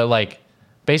 Okay, but like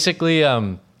basically,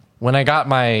 when I got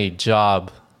my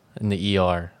job in the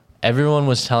ER, everyone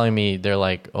was telling me, they're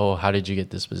like, oh, how did you get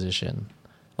this position?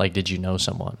 Like, did you know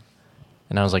someone?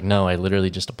 And I was like, no, I literally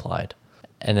just applied.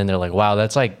 And then they're like, wow,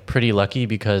 that's like pretty lucky,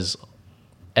 because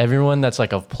everyone that's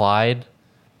like applied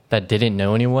that didn't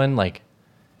know anyone, like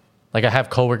I have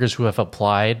coworkers who have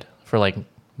applied for like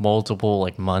multiple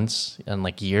like months and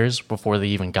like years before they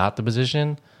even got the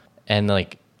position, and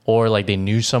like, or like they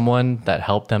knew someone that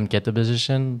helped them get the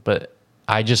position, but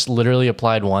I just literally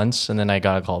applied once and then I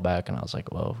got a call back and I was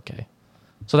like, whoa, okay.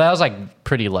 So that was like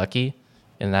pretty lucky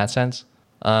in that sense.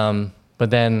 But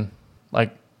then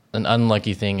like an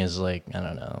unlucky thing is like, I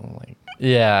don't know, like,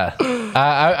 yeah,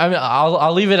 I mean,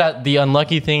 I'll leave it at the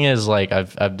unlucky thing is like,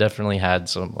 I've definitely had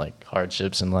some like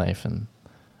hardships in life and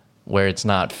where it's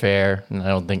not fair, and I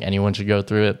don't think anyone should go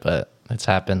through it, but it's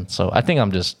happened. So I think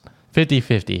I'm just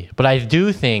 50-50. But I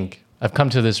do think I've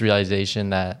come to this realization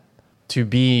that to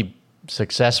be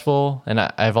successful, and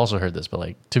I've also heard this, but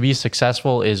like to be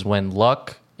successful is when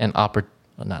luck and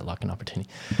not luck and opportunity,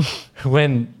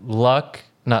 when luck,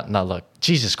 not luck.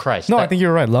 Jesus Christ. No, I think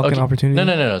you're right. Luck and opportunity.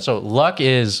 No. So luck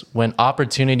is when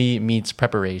opportunity meets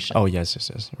preparation. Oh, yes.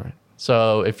 Right.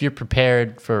 So if you're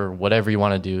prepared for whatever you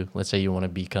want to do, let's say you want to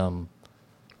become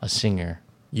a singer,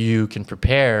 you can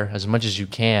prepare as much as you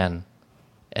can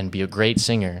and be a great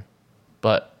singer.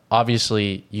 But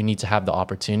obviously you need to have the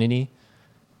opportunity.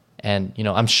 And, you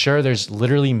know, I'm sure there's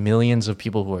literally millions of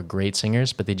people who are great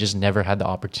singers, but they just never had the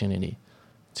opportunity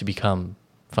to become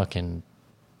fucking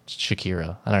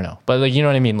Shakira. I don't know. But like, you know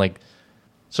what I mean? Like,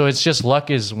 so it's just luck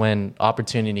is when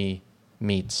opportunity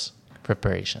meets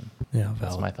preparation. Yeah, valid.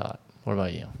 That's my thought. What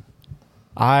about you?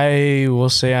 I will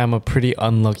say I'm a pretty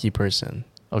unlucky person.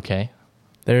 Okay.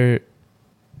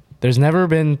 There's never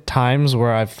been times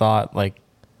where I've thought like,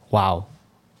 wow,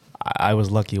 I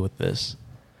was lucky with this.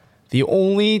 The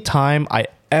only time I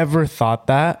ever thought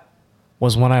that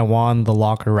was when I won the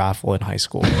locker raffle in high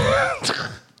school.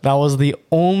 That was the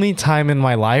only time in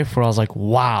my life where I was like,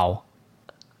 wow,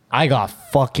 I got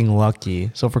fucking lucky.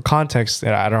 So for context,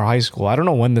 at our high school, I don't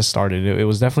know when this started. It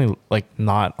was definitely like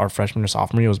not our freshman or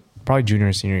sophomore year. It was probably junior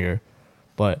or senior year.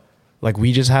 But like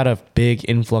we just had a big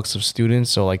influx of students.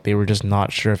 So like they were just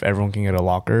not sure if everyone can get a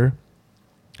locker.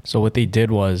 So what they did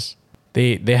was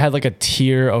they had like a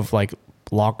tier of like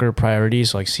locker priorities.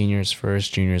 So like seniors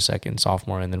first, juniors second,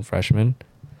 sophomore, and then freshmen.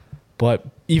 But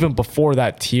even before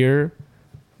that tier,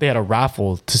 they had a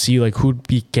raffle to see like who'd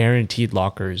be guaranteed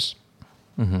lockers.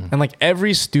 Mm-hmm. And like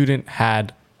every student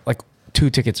had like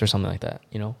 2 tickets or something like that,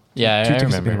 you know? Yeah, two I tickets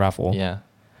remember. being raffle. Yeah.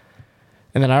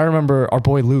 And then I remember our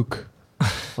boy Luke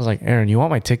was like, Aaron, you want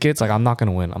my tickets? Like, I'm not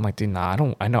gonna win. I'm like, dude, nah,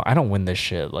 I don't win this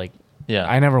shit. Like, yeah,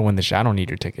 I never win this shit. I don't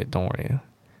need your ticket. Don't worry.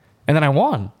 And then I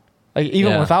won. Like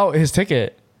even without his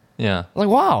ticket. Yeah. I'm like,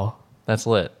 wow. That's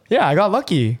lit. Yeah, I got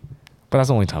lucky. But that's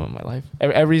the only time in my life.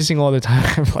 Every single other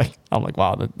time, I'm like,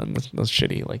 wow, that's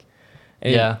shitty. Like,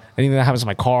 anything that happens to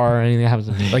my car, anything that happens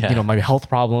to like, you know, my health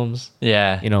problems.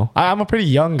 Yeah. You know, I'm a pretty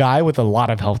young guy with a lot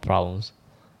of health problems.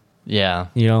 Yeah.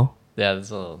 You know. Yeah,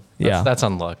 that's unluck. That's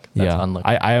unlucky.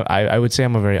 I would say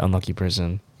I'm a very unlucky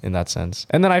person in that sense.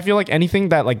 And then I feel like anything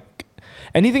that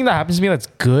happens to me that's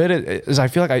good is I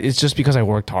feel like it's just because I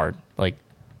worked hard. Like,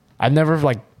 I've never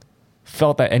like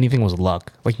felt that anything was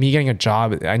luck. Like me getting a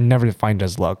job, I never defined it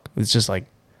as luck. It's just like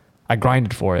I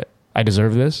grinded for it. I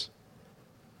deserve this,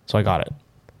 so I got it.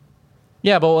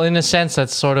 Yeah, but in a sense,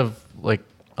 that's sort of like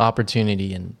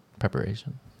opportunity and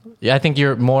preparation. Yeah, I think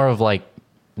you're more of like.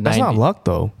 That's not luck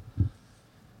though.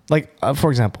 Like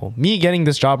for example, me getting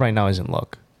this job right now isn't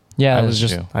luck. Yeah, I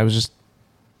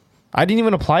didn't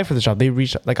even apply for the job. They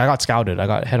reached, like I got scouted. I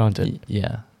got headhunted.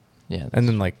 Yeah. And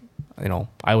then like, you know,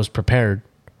 I was prepared.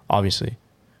 Obviously,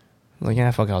 I'm like,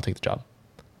 yeah, fuck it, I'll take the job.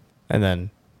 And then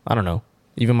I don't know,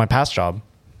 even my past job,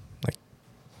 like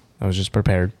I was just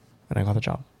prepared and I got the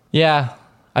job. Yeah,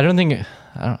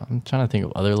 I'm trying to think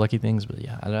of other lucky things, but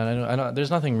yeah, I don't.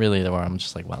 There's nothing really where I'm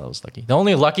just like, wow, that was lucky. The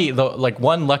only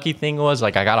one lucky thing was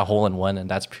like I got a hole in one, and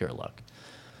that's pure luck.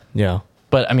 Yeah,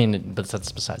 but I mean,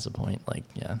 that's besides the point. Like,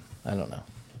 yeah, I don't know.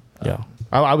 Yeah,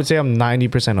 I would say I'm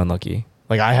 90% unlucky.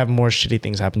 Like I have more shitty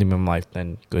things happen to me in my life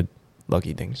than good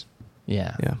lucky things.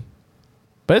 Yeah.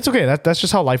 But it's okay. That's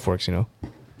just how life works, you know.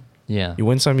 Yeah. You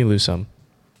win some, you lose some.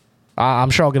 I'm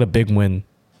sure I'll get a big win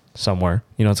somewhere.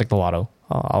 You know, it's like the lotto.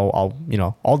 I'll you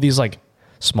know, all these like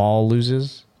small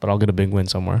loses, but I'll get a big win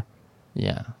somewhere.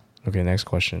 Yeah. Okay, next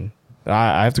question.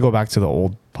 I have to go back to the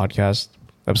old podcast,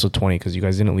 episode 20, because you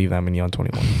guys didn't leave that many on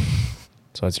 21.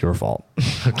 So it's your fault.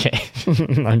 Okay.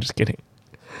 I'm just kidding.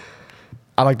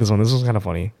 I like this one. This was kind of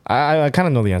funny. I kind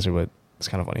of know the answer, but it's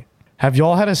kind of funny. Have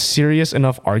y'all had a serious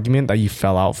enough argument that you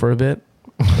fell out for a bit?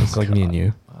 It's like me and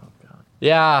you. Oh, God.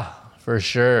 Yeah, for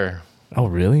sure. Oh,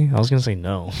 really? I was going to say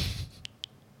no.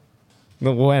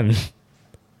 No, when?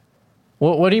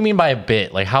 What do you mean by a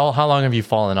bit? Like, how long have you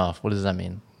fallen off? What does that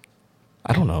mean?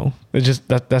 I don't know. It's just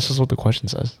that's just what the question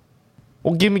says.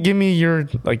 Well, give me your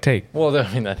like take. Well,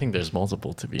 I mean, I think there's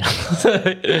multiple, to be honest.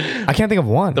 I can't think of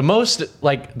one. The most,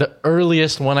 like, the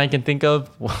earliest one I can think of.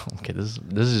 Well, okay, this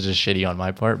is just shitty on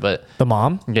my part, but The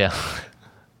mom? yeah.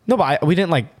 No, but we didn't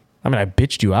like. I mean, I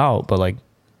bitched you out, but like,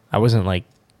 I wasn't like,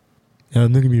 yeah,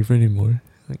 I'm not gonna be your friend anymore.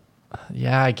 Like,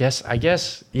 Yeah, I guess.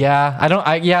 Yeah,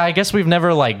 I guess we've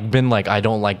never like been like, I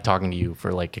don't like talking to you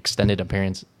for like extended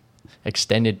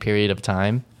period of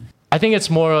time. I think it's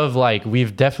more of like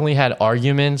we've definitely had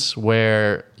arguments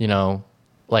where, you know,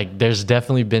 like there's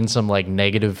definitely been some like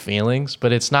negative feelings,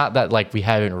 but it's not that like we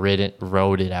haven't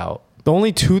wrote it out. the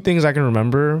only two things I can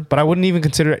remember, but I wouldn't even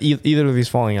consider either of these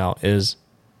falling out, is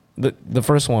the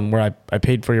first one where I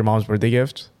paid for your mom's birthday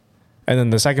gift, and then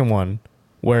the second one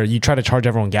where you try to charge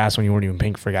everyone gas when you weren't even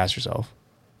paying for gas yourself.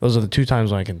 Those are the two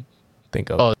times when I can think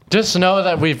of. Oh, just know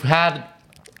that we've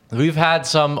had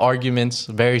some arguments,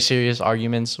 very serious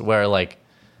arguments, where like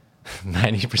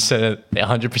 90%,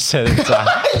 100% of the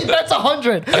time. That's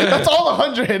 100. That's all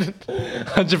 100.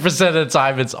 100% of the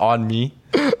time it's on me.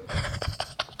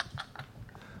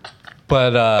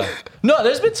 But no,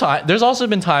 there's also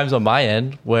been times on my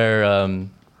end where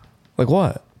Like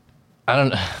what? I don't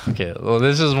know. Okay, well,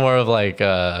 this is more of like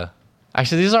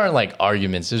actually these aren't like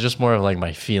arguments. It's just more of like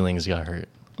my feelings got hurt.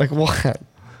 Like what?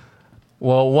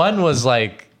 Well, one was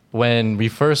like when we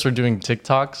first were doing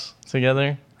TikToks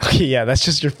together. Okay, yeah, that's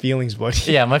just your feelings,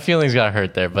 buddy. Yeah, my feelings got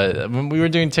hurt there. But when we were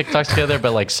doing TikToks together,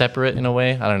 but like separate in a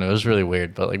way. I don't know. It was really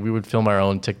weird. But like we would film our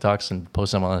own TikToks and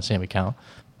post them on the same account.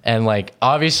 And like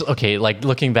obviously, okay, like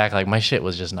looking back, like my shit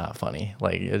was just not funny.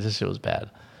 Like this shit was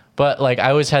bad. But like I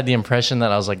always had the impression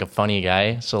that I was like a funny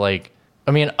guy. So like,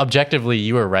 I mean, objectively,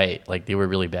 you were right. Like they were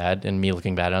really bad. And me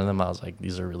looking bad on them, I was like,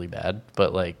 these are really bad.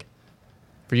 But like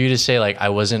for you to say like I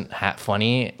wasn't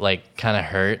funny, like kind of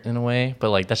hurt in a way.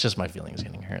 But like that's just my feelings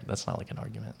getting hurt. That's not like an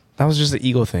argument. That was just the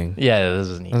ego thing. Yeah, this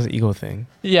is neat. That was the ego thing.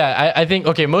 Yeah, I think,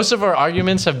 okay, most of our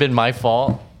arguments have been my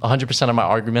fault. 100% of my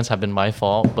arguments have been my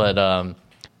fault. But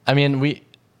I mean, we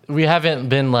haven't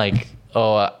been like,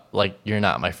 oh, like you're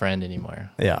not my friend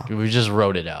anymore. Yeah. We just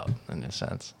wrote it out in a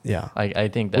sense. Yeah. I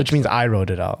think that's... Which means I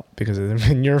wrote it out because it would have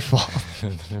been your fault.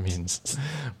 It means...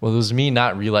 Well, it was me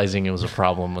not realizing it was a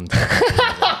problem until...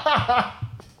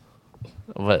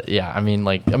 But yeah, I mean,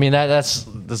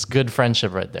 that's good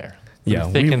friendship right there. Yeah.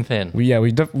 Thick and thin.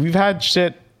 We've had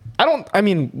shit.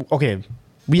 Okay.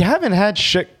 We haven't had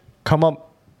shit come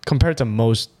up compared to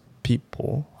most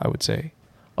people, I would say.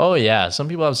 Oh yeah, some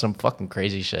people have some fucking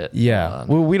crazy shit. Yeah,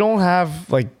 we don't have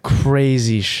like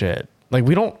crazy shit. Like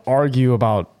we don't argue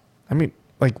about. I mean,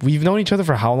 like we've known each other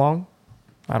for how long?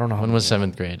 I don't know. When was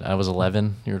 7th grade? I was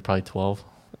 11. You were probably 12.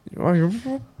 Well, you're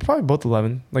probably both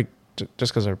 11. Like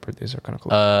just because our birthdays are kind of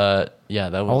close. Yeah,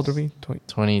 that was. How old are we?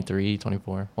 23,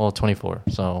 24. Well, 24.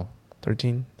 So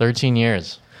 13. 13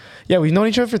 years. Yeah, we've known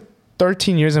each other for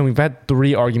 13 years, and we've had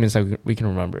 3 arguments that we can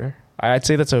remember. I'd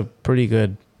say that's a pretty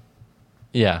good.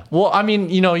 Yeah. Well, I mean,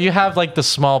 you know, you have like the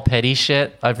small petty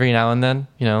shit every now and then,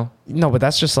 you know? No, but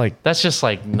that's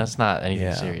not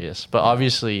anything serious. But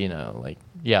obviously, you know, like,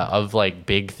 yeah, of like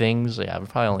big things, yeah, I've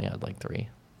probably only had like 3.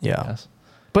 Yeah.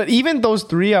 But even those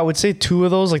 3, I would say 2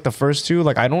 of those, like the first 2,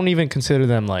 like I don't even consider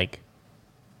them like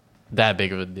that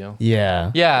big of a deal.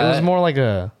 Yeah. Yeah. It was more like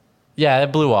a. Yeah,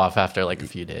 it blew off after like a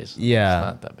few days. Yeah. It's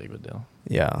not that big of a deal.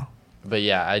 Yeah. But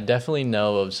yeah, I definitely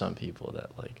know of some people that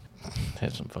like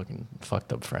have some fucking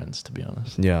fucked up friends, to be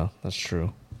honest. Yeah, that's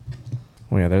true.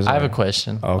 Oh yeah, I have a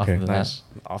question. Oh, okay, nice.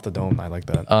 Off the dome, I like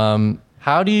that.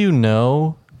 How do you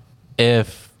know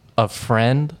if a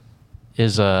friend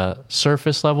is a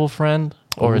surface level friend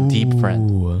or a deep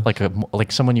friend,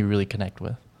 like someone you really connect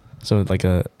with? So like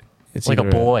it's like a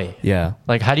boy. Yeah.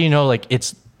 Like how do you know like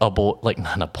it's a boy? Like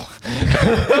not a boy.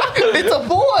 It's a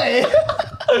boy.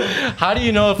 How do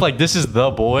you know if like this is the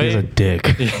boy? He's a dick.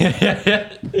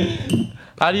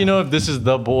 How do you know if this is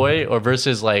the boy or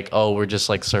versus like, oh, we're just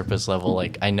like surface level,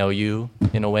 like I know you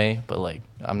in a way, but like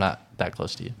I'm not that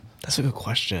close to you? That's a good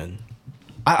question.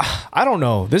 I don't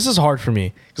know. This is hard for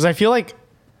me because I feel like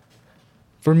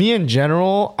for me in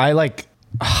general, I like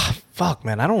fuck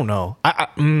man, I don't know.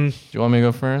 Do you want me to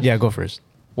go first? Yeah, go first.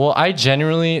 Well, I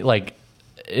generally like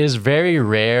it is very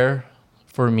rare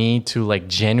for me to like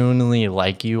genuinely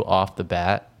like you off the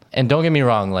bat. And don't get me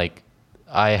wrong, like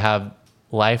I have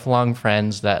lifelong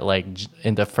friends that like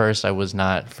in the first I was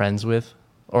not friends with,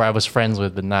 or I was friends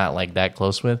with but not like that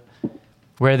close with,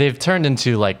 where they've turned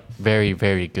into like very,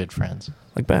 very good friends.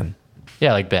 Like Ben.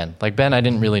 Yeah, like Ben. Like Ben, I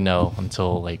didn't really know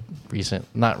until like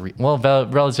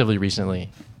relatively recently,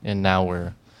 and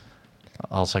now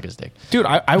I'll suck his dick. Dude,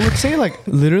 I would say like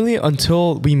literally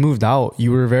until we moved out,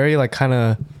 you were very like kind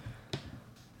of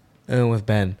with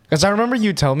Ben. Because I remember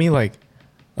you tell me like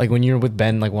when you're with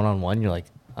Ben like one-on-one, you're like,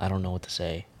 I don't know what to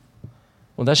say.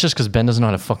 Well, that's just because Ben doesn't know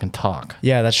how to fucking talk.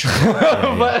 Yeah, that's true.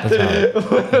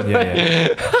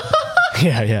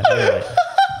 Yeah.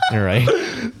 You're right.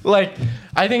 Like,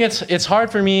 I think it's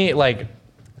hard for me. Like,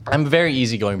 I'm a very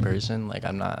easygoing person. Like,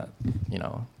 I'm not,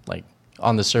 like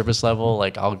on the surface level,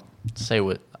 like I'll say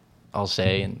what I'll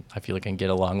say, and I feel like I can get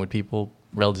along with people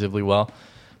relatively well.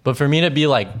 But for me to be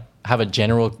like have a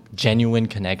genuine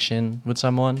connection with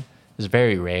someone is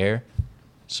very rare.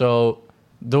 So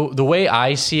the way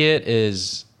I see it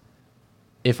is,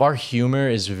 if our humor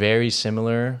is very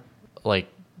similar, like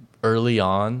early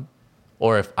on,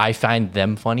 or if I find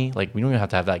them funny, like we don't even have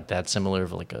to have like that similar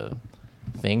of like a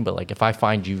thing, but like if I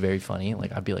find you very funny,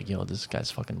 like I'd be like, yo, this guy's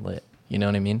fucking lit. You know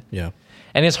what I mean? Yeah.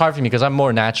 And it's hard for me because I'm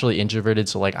more naturally introverted,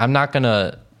 so like I'm not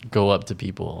gonna go up to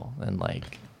people and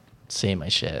like say my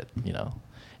shit,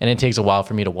 And it takes a while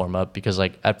for me to warm up because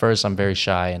like at first I'm very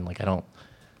shy and like I don't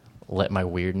let my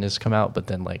weirdness come out, but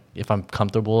then like if I'm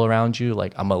comfortable around you,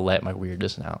 like I'm gonna let my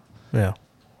weirdness out. Yeah.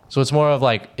 So it's more of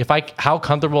like how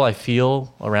comfortable I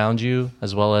feel around you,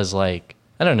 as well as like,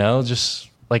 I don't know, just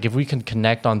like if we can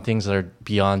connect on things that are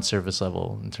beyond surface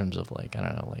level in terms of like, I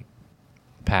don't know, like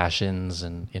passions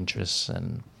and interests,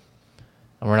 and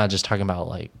we're not just talking about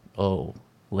like, oh,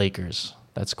 Lakers,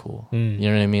 that's cool. You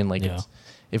know what I mean? Like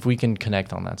if we can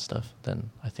connect on that stuff,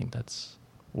 then I think that's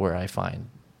where I find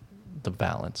the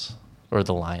balance or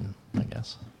the line, I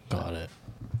guess. Got it.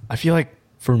 I feel like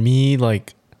for me,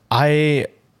 like I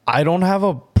don't have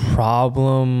a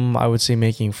problem, I would say,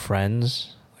 making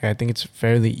friends. Like I think it's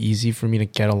fairly easy for me to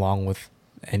get along with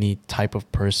any type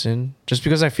of person, just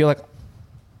because I feel like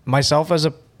myself as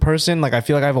a person, like I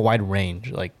feel like I have a wide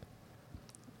range. Like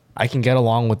I can get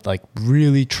along with like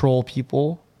really troll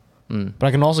people, but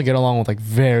I can also get along with like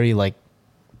very like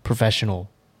professional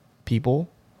people.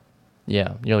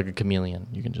 Yeah, you're like a chameleon.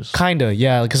 You can just kinda,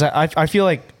 yeah. Because I feel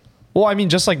like, well, I mean,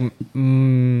 just like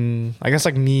I guess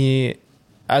like me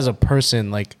as a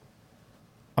person, like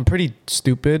I'm pretty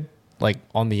stupid like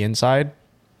on the inside,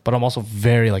 but I'm also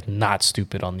very like not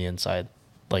stupid on the inside.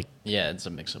 Like yeah, it's a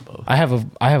mix of both. I have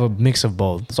a mix of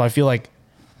both. So I feel like,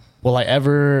 will I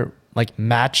ever like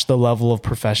match the level of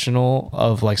professional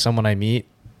of like someone I meet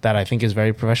that I think is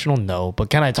very professional? No. But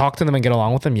can I talk to them and get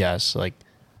along with them? Yes. Like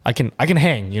I can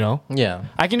hang, Yeah.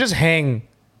 I can just hang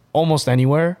almost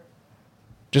anywhere,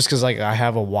 just because like I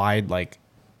have a wide like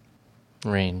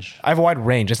range. I have a wide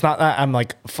range. It's not that I'm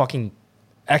like fucking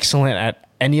excellent at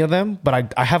any of them,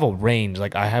 but I have a range.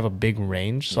 Like I have a big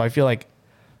range. So I feel like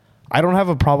I don't have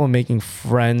a problem making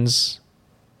friends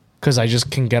because I just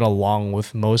can get along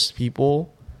with most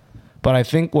people. But I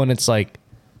think when it's like,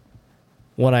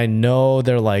 when I know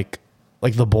they're like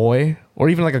the boy or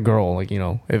even like a girl, like,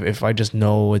 if I just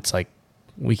know it's like,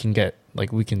 we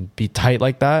can be tight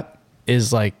like that,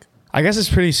 is like, I guess it's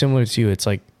pretty similar to you. It's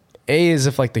like, is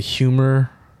if like the humor,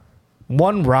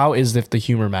 one route is if the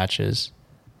humor matches,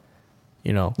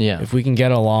 Yeah. If we can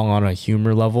get along on a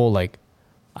humor level, like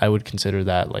I would consider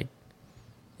that like,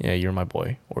 yeah, you're my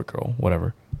boy or girl,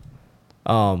 whatever.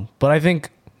 But I think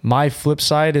my flip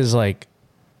side is like,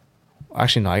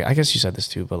 actually, no, I guess you said this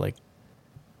too, but like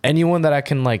anyone that I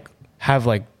can like have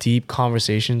like deep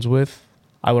conversations with,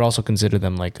 I would also consider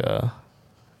them like a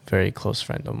very close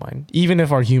friend of mine, even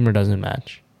if our humor doesn't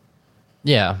match.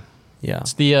 Yeah. Yeah.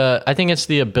 It's I think it's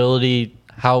the ability,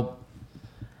 how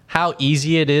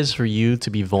easy it is for you to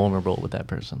be vulnerable with that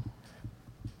person.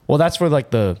 Well, that's where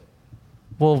like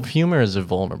humor is a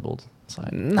vulnerable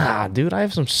side. Nah, dude, I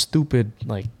have some stupid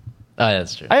like. Oh, yeah,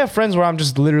 that's true. I have friends where I'm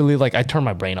just literally like I turn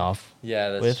my brain off. Yeah,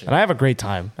 that's true. And I have a great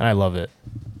time and I love it.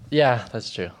 Yeah,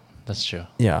 that's true. That's true.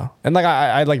 Yeah, and like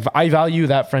I value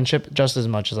that friendship just as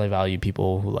much as I value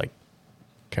people who like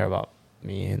care about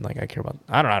me and like I care about.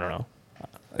 I don't know.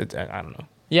 I don't know.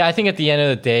 Yeah, I think at the end of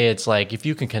the day, it's like if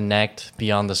you can connect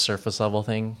beyond the surface level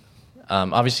thing.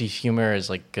 Obviously, humor is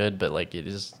like good, but like it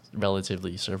is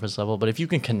relatively surface level. But if you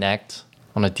can connect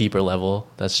on a deeper level,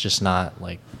 that's just not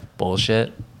like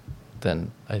bullshit.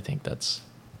 Then I think that's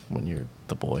when you're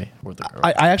the boy or the girl.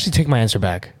 I actually take my answer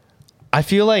back. I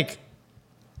feel like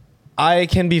I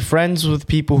can be friends with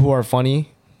people who are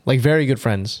funny, like very good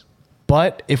friends.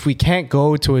 But if we can't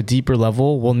go to a deeper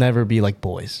level, we'll never be like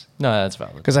boys. No, that's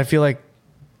valid. Because I feel like,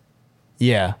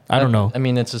 yeah, I don't know. I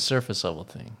mean, it's a surface level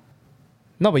thing.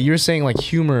 No, but you're saying like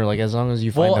humor, like as long as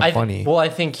you find it funny. Well, I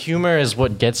think humor is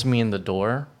what gets me in the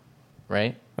door,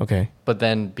 right? Okay. But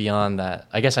then beyond that,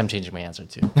 I guess I'm changing my answer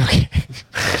too. Okay.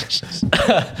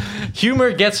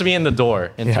 Humor gets me in the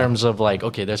door in terms of like,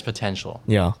 okay, there's potential.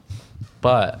 Yeah.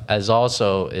 But as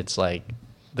also, it's like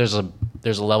there's a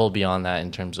level beyond that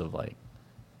in terms of like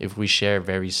if we share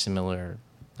very similar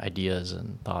ideas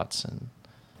and thoughts and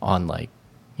on like,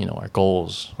 you know, our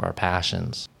goals or our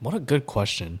passions. What a good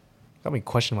question. Got me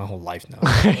questioning my whole life now.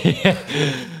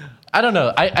 I don't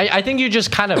know. I think you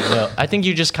just kind of know. I think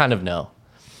you just kind of know.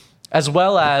 As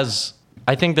well as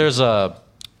I think there's a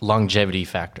longevity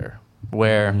factor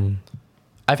where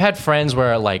I've had friends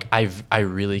where like I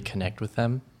really connect with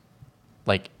them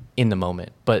like in the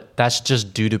moment, but that's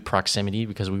just due to proximity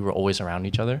because we were always around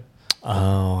each other.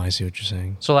 Oh, I see what you're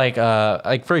saying. So like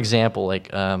for example,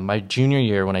 like my junior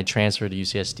year when I transferred to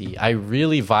UCSD, I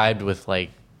really vibed with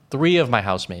like 3 of my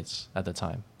housemates at the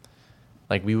time.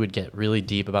 Like we would get really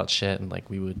deep about shit and like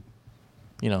we would,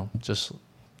 you know, just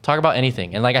talk about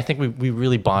anything. And like I think we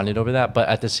really bonded over that. But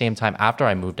at the same time, after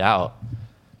I moved out,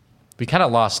 we kind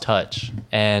of lost touch.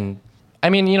 And I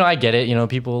mean, you know, I get it. You know,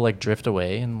 people like drift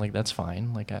away and like that's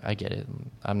fine. Like I get it.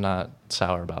 I'm not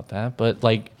sour about that. But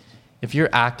like if you're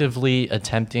actively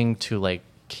attempting to like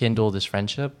kindle this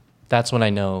friendship, that's when I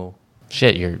know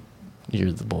shit, you're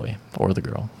the boy or the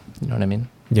girl. You know what I mean?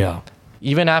 Yeah.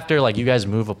 Even after like you guys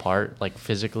move apart, like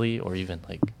physically, or even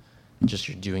like just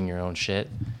you're doing your own shit,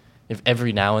 if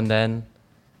every now and then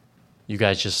you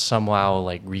guys just somehow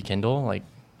like rekindle, like,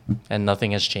 and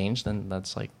nothing has changed, then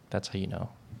that's how you know.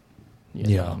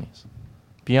 Yeah.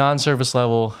 Beyond surface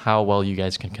level, how well you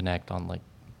guys can connect on like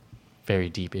very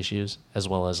deep issues, as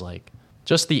well as like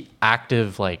just the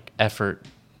active like effort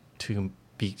to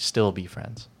still be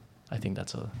friends. I think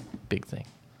that's a big thing.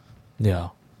 Yeah.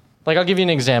 Like I'll give you an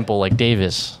example, like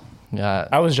Davis.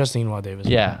 I was just thinking about Davis.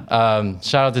 Yeah.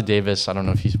 Shout out to Davis. I don't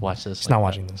know if he's watched this. He's not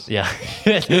watching this. Yeah.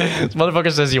 This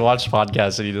motherfucker says he watched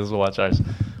podcasts and he doesn't watch ours.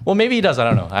 Well, maybe he does. I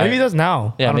don't know. Maybe he does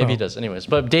now. Yeah, maybe he does. Anyways,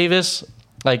 but Davis,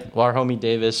 like our homie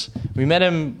Davis, we met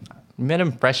him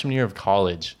freshman year of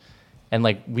college, and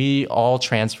like we all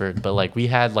transferred, but like we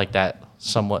had like that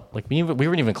somewhat like we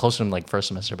weren't even close to him like first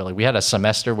semester, but like we had a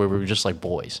semester where we were just like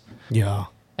boys. Yeah.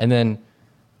 And then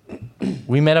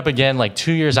we met up again like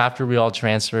 2 years after we all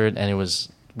transferred, and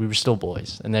we were still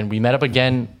boys. And then we met up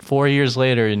again 4 years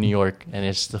later in New York, and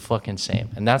it's the fucking same.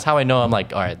 And that's how I know I'm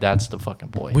like, all right, that's the fucking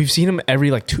boy. We've seen him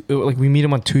every like we meet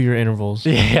him on 2-year intervals.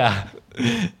 Yeah.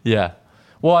 Yeah.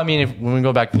 Well, I mean, when we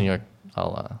go back to New York,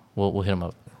 we'll hit him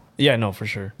up. Yeah, no, for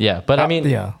sure. Yeah, but I mean,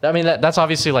 yeah. I mean that's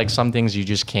obviously like some things you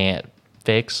just can't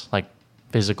fix, like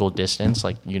physical distance,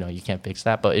 like, you know, you can't fix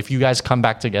that. But if you guys come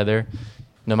back together,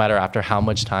 no matter after how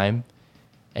much time,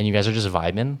 and you guys are just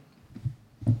vibing,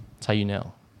 that's how you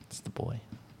know it's the boy.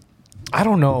 I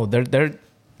don't know. They're.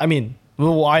 I mean,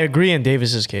 well, I agree in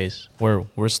Davis's case where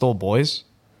we're still boys,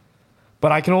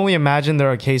 but I can only imagine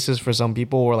there are cases for some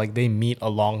people where like they meet a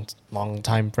long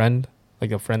time friend,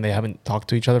 like a friend they haven't talked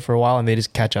to each other for a while, and they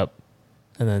just catch up,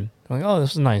 and then they're like, oh,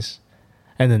 this is nice,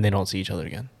 and then they don't see each other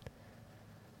again.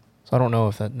 So I don't know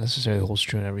if that necessarily holds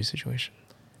true in every situation.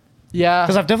 Yeah,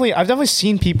 because I've definitely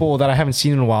seen people that I haven't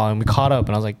seen in a while, and we caught up,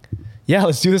 and I was like, yeah,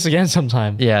 let's do this again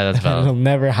sometime. Yeah, that's valid. It'll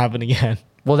never happen again.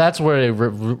 Well, that's where it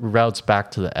routes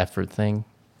back to the effort thing.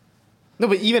 No,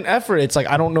 but even effort, it's like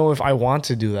I don't know if I want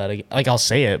to do that. Like I'll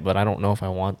say it, but I don't know if I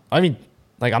want. I mean,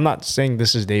 like I'm not saying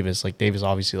this is Davis. Like Davis,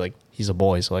 obviously, like he's a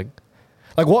boy. So like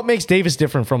what makes Davis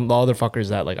different from the other fuckers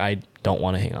that like I don't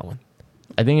want to hang out with?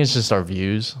 I think it's just our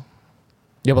views.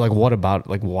 Yeah, but like what about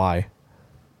like why?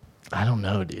 I don't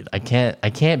know, dude. I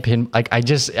can't pin. Like I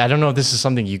don't know if this is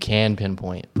something you can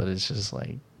pinpoint, but it's just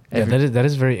like that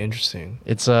is very interesting.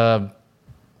 It's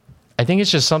I think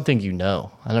it's just something you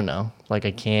know. I don't know. Like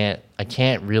I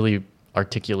can't really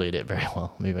articulate it very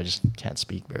well. Maybe I just can't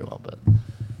speak very well, but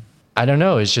I don't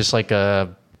know. It's just like I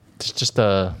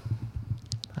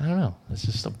don't know. It's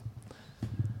just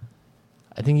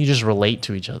I think you just relate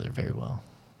to each other very well.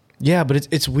 Yeah, but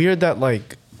it's weird that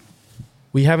like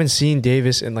we haven't seen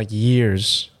Davis in like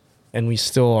years and we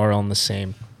still are on the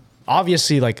same.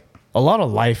 Obviously, like a lot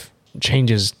of life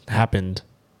changes happened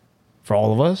for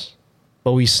all of us,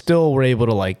 but we still were able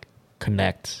to like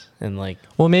connect and like.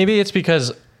 Well, maybe it's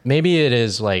because maybe it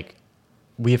is like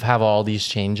we've have all these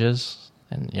changes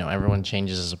and, you know, everyone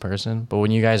changes as a person. But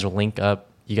when you guys link up,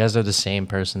 you guys are the same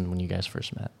person when you guys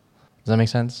first met. Does that make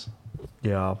sense?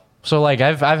 Yeah. So like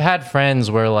I've had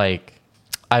friends where like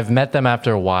I've met them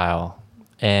after a while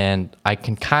and I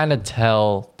can kind of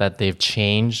tell that they've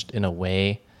changed in a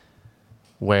way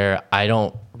where I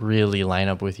don't really line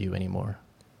up with you anymore.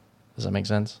 Does that make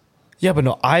sense? Yeah, but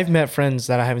no, I've met friends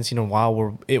that I haven't seen in a while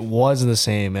where it was the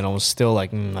same and I was still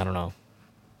like, I don't know.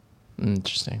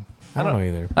 Interesting. I don't know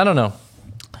either. I don't know.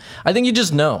 I think you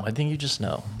just know.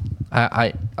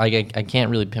 I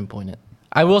can't really pinpoint it.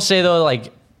 I will say though,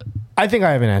 like, I think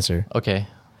I have an answer. Okay.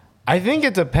 I think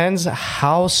it depends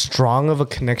how strong of a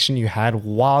connection you had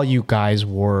while you guys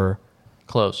were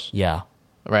close. Yeah.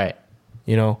 Right.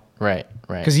 You know? Right.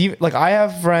 Because like I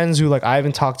have friends who like I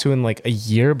haven't talked to in like a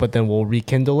year, but then we'll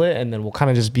rekindle it and then we'll kind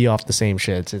of just be off the same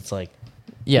shit. It's like,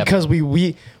 yeah, because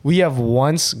we have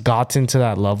once gotten to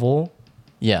that level.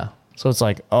 Yeah. So it's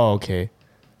like, oh, okay.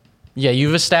 Yeah,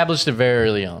 you've established it very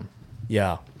early on.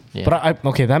 Yeah. But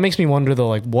okay, that makes me wonder though,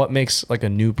 like what makes like a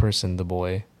new person the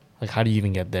boy? Like how do you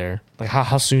even get there? Like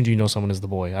how soon do you know someone is the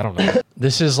boy? I don't know.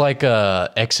 This is like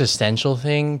a existential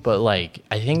thing, but like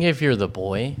I think if you're the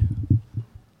boy,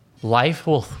 life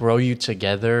will throw you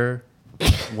together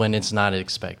when it's not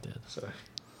expected. Sorry.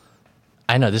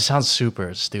 I know this sounds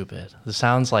super stupid. This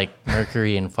sounds like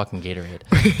Mercury and fucking Gatorade.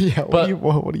 Yeah, what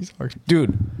are you talking?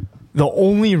 Dude, the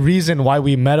only reason why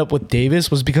we met up with Davis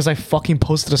was because I fucking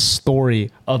posted a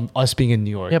story of us being in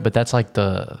New York. Yeah, but that's like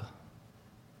the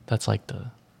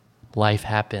life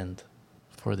happened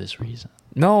for this reason.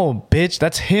 No, bitch,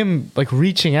 that's him like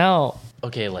reaching out.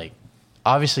 Okay, like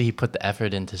obviously he put the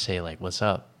effort in to say like what's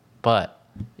up. But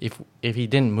if he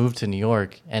didn't move to New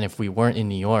York and if we weren't in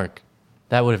New York,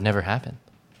 that would have never happened.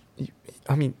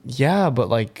 I mean, yeah, but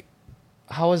like,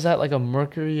 how is that like a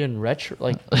Mercury and retro?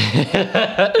 Like,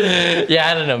 yeah,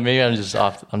 I don't know. Maybe I'm just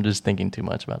off. I'm just thinking too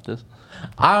much about this.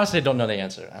 I honestly don't know the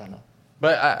answer. I don't know.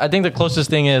 But I think the closest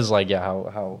thing is like, yeah,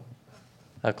 how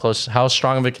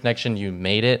strong of a connection you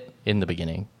made it in the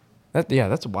beginning.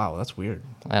 That's wow. That's weird.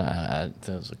 That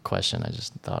was a question I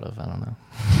just thought of. I don't know.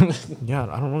 Yeah,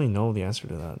 I don't really know the answer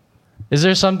to that. Is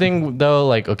there something though,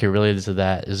 like okay, related to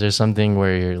that? Is there something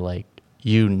where you're like,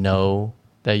 you know,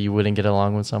 that you wouldn't get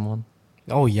along with someone?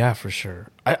 Oh yeah, for sure.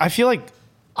 I feel like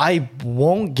I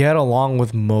won't get along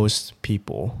with most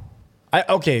people.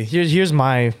 Here's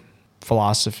my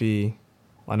philosophy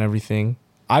on everything.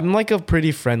 I'm like a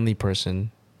pretty friendly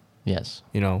person. Yes.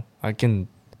 You know, I can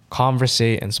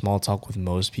conversate and small talk with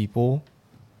most people,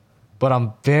 but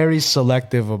I'm very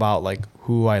selective about like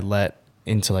who I let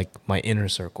into like my inner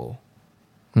circle.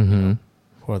 Mm-hmm. You know,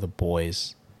 who are the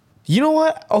boys. You know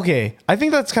what? Okay, I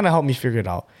think that's kind of helped me figure it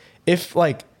out. If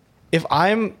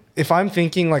I'm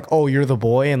thinking like, oh, you're the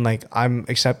boy, and like I'm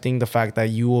accepting the fact that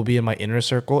you will be in my inner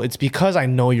circle, it's because I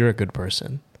know you're a good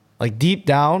person. Like deep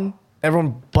down,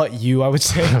 everyone but you, I would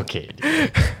say. Okay.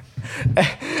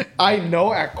 I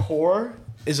know at core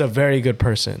is a very good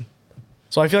person.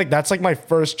 So I feel like that's like my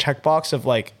first checkbox of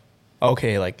like,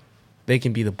 okay, like they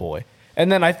can be the boy.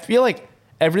 And then I feel like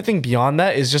everything beyond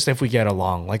that is just if we get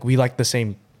along. Like we like the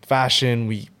same fashion,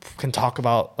 we can talk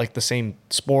about like the same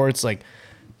sports, like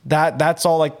that's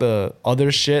all like the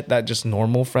other shit that just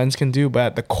normal friends can do. But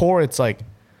at the core, it's like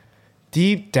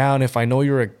deep down, if I know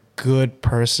you're a good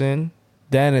person,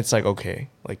 then it's like, okay,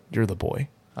 like you're the boy.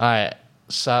 All right.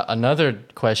 So another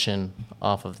question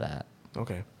off of that.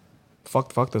 Okay.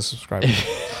 Fuck the subscriber.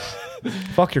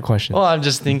 Fuck your question. Well, I'm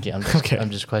just thinking. I'm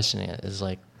just questioning it. It's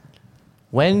like,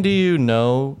 when do you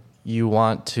know you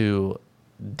want to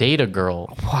date a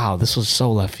girl? Wow, this was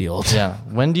so left field. Yeah.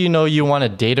 When do you know you want to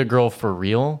date a girl for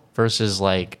real versus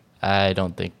like, I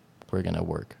don't think we're going to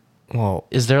work? Well,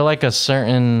 is there like a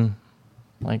certain,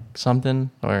 like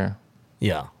something or?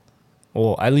 Yeah.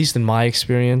 Well, at least in my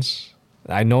experience,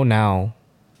 I know now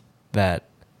that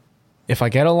if I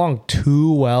get along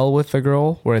too well with the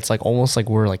girl, where it's like almost like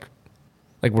we're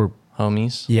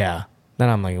homies. Yeah. Then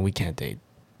I'm like, we can't date.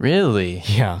 Really?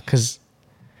 Yeah, because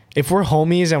if we're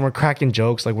homies and we're cracking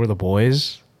jokes like we're the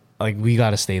boys, like we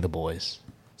gotta stay the boys.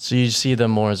 So you see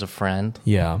them more as a friend?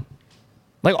 Yeah.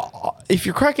 Like if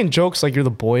you're cracking jokes like you're the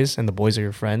boys and the boys are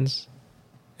your friends,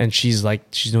 and she's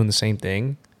doing the same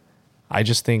thing, I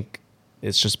just think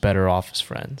it's just better off as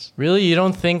friends. Really? You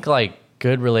don't think like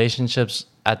good relationships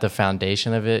at the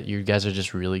foundation of it, you guys are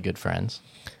just really good friends?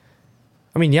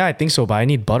 I mean, yeah, I think so, but I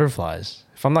need butterflies.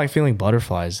 If I'm not feeling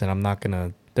butterflies, then I'm not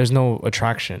gonna, there's no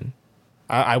attraction.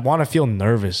 I want to feel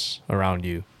nervous around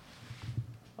you.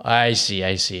 I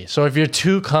see. So if you're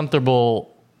too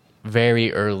comfortable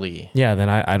very early, yeah, then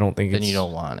I don't think then you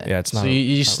don't want it. Yeah, it's not. So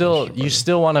you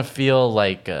still want to feel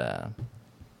like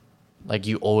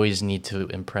you always need to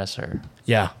impress her.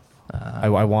 Yeah,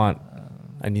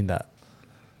 I need that.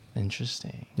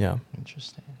 Interesting. Yeah.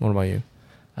 Interesting. What about you?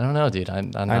 I don't know, dude.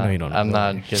 I'm not, I know you don't know. I'm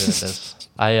not good at this.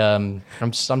 I'm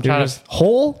trying to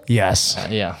whole. Yes.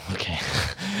 yeah. Okay.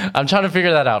 I'm trying to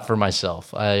figure that out for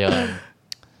myself.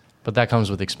 But that comes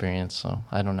with experience, so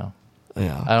I don't know.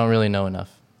 Yeah. I don't really know enough,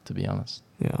 to be honest.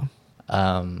 Yeah.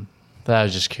 But I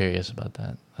was just curious about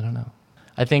that. I don't know.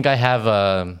 I think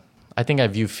I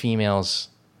view females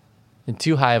in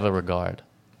too high of a regard.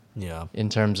 Yeah. In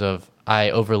terms of I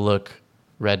overlook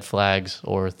red flags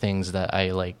or things that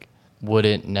I like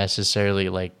wouldn't necessarily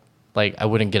like I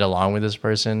wouldn't get along with this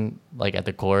person like at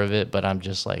the core of it, but I'm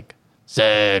just like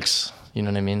sex. You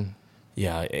know what I mean?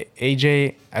 Yeah.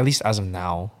 AJ, at least as of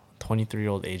now,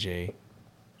 23-year-old AJ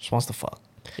just wants to fuck.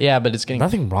 Yeah, but it's getting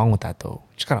nothing wrong with that though.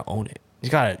 You just gotta own it. You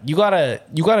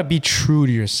gotta be true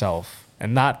to yourself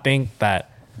and not think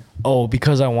that, oh,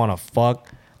 because I want to fuck,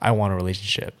 I want a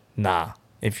relationship. Nah.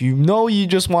 If you know you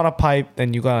just want to pipe,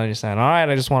 then you gotta understand. All right,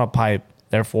 I just want to pipe,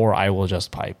 therefore I will just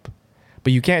pipe.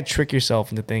 But you can't trick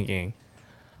yourself into thinking,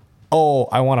 oh,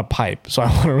 I want to pipe, so I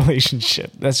want a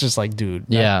relationship. That's just like, dude,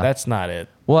 that's not it.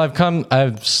 Well,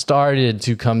 I've started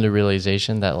to come to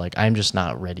realization that like I'm just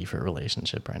not ready for a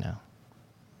relationship right now.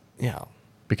 Yeah.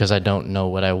 Because I don't know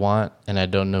what I want and I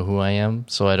don't know who I am,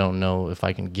 so I don't know if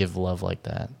I can give love like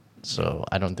that. So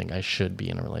I don't think I should be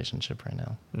in a relationship right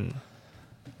now.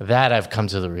 That I've come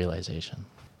to the realization.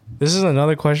 This is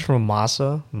another question from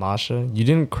Masha. You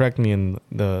didn't correct me in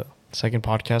the second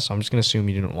podcast, so I'm just going to assume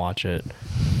you didn't watch it.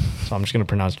 So I'm just going to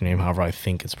pronounce your name however I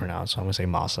think it's pronounced. So I'm going to say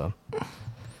Masa.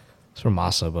 It's from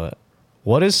Masa, but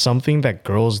what is something that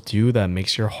girls do that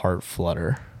makes your heart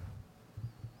flutter?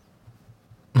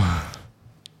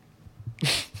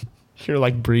 You're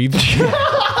like breathing.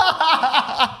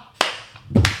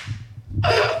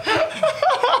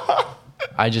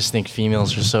 I just think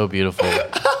females are so beautiful.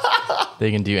 They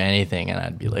can do anything, and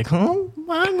I'd be like, oh,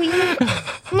 mommy,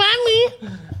 mommy.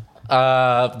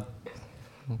 I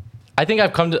think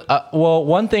I've come to,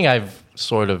 one thing I've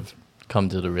sort of come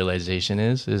to the realization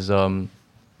is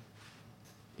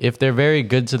if they're very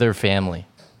good to their family.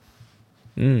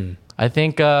 I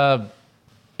think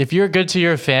if you're good to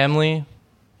your family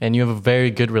and you have a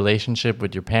very good relationship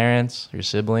with your parents, your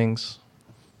siblings,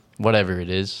 whatever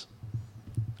it is,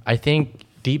 I think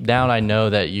deep down I know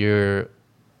that you're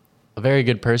a very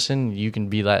good person. You can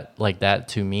be like that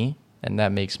to me, and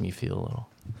that makes me feel a little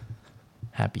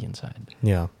happy inside.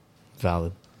 Yeah,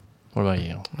 valid. What about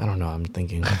you? I don't know. I'm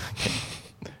thinking.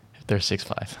 If they're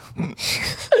 6'5".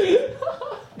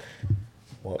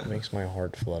 What makes my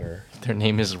heart flutter? Their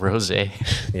name is Rose.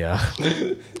 Yeah.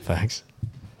 Facts.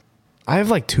 I have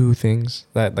like two things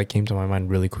that like came to my mind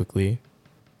really quickly.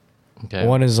 Okay.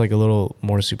 One is like a little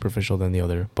more superficial than the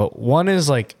other, but one is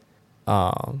like,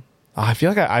 I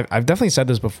feel like I've definitely said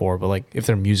this before, but like if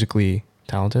they're musically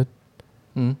talented,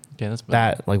 okay, that's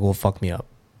better. That like will fuck me up.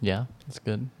 Yeah, that's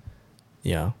good.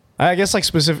 Yeah, I guess like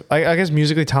specific. I guess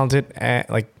musically talented,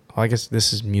 like I guess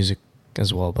this is music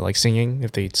as well, but like singing,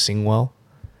 if they sing well.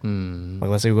 Like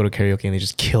let's say we go to karaoke and they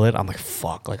just kill it, I'm like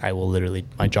fuck, like I will literally,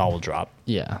 my jaw will drop.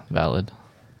 Yeah, valid.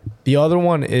 The other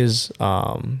one is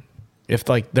if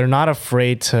like they're not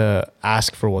afraid to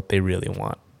ask for what they really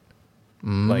want.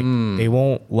 Like they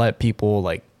won't let people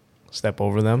like step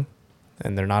over them,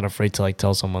 and they're not afraid to like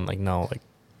tell someone like, no, like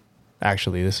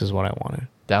actually this is what I wanted.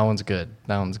 That one's good.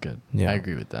 Yeah, I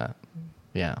agree with that.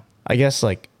 Yeah, I guess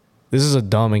like this is a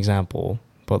dumb example,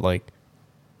 but like,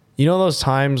 you know those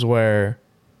times where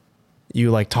you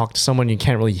like talk to someone, you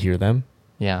can't really hear them.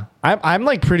 Yeah, I'm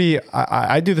like pretty.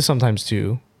 I do this sometimes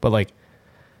too, but like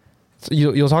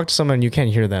you'll talk to someone and you can't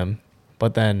hear them,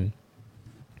 but then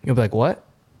you'll be like, what?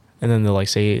 And then they'll like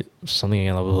say something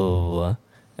again, like, blah, blah, blah.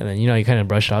 And then, you know, you kind of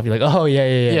brush it off. You're like, oh,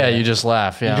 yeah. Yeah, you just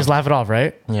laugh. Yeah. You just laugh it off,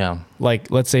 right? Yeah.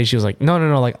 Like, let's say she was like, no.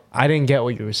 Like, I didn't get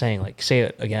what you were saying. Like, say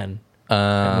it again.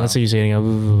 And let's say you say it again.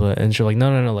 Blah, blah, blah, and she's like,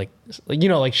 no. Like, you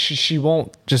know, like she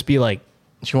won't just be like.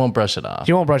 She won't brush it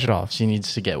off. She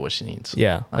needs to get what she needs.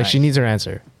 Yeah. Like, she needs her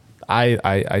answer.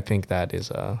 I think that is,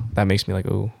 that makes me like,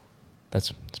 ooh,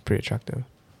 that's pretty attractive.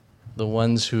 The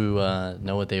ones who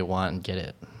know what they want and get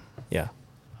it. Yeah.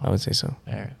 I would say so.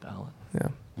 Very valid. Yeah.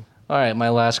 All right, my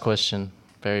last question.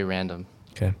 Very random.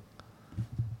 Okay.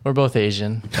 We're both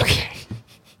Asian. Okay.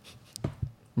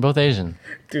 We're both Asian.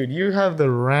 Dude, you have the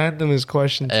randomest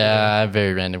questions. Yeah, I have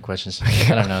very random questions.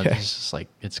 I don't know. Okay. It's just like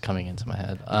it's coming into my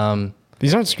head.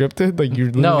 These aren't scripted. Like you're.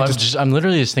 No, I'm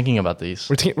literally just thinking about these.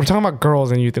 We're talking about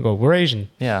girls, and you think, oh, we're Asian.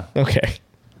 Yeah. Okay.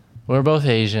 We're both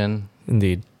Asian.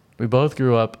 Indeed. We both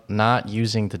grew up not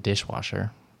using the dishwasher.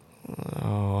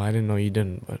 Oh, I didn't know you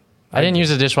didn't. But I didn't use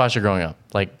a dishwasher growing up,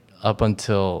 like up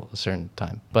until a certain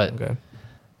time. But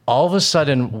all of a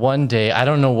sudden, one day, I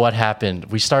don't know what happened.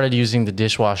 We started using the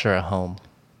dishwasher at home.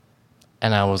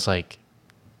 And I was like,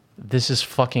 this is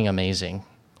fucking amazing.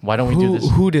 Why don't we do this?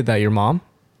 Who did that? Your mom?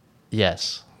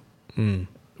 Yes.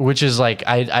 Which is like,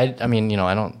 I mean, you know,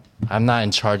 I'm not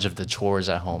in charge of the chores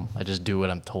at home. I just do what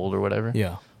I'm told or whatever.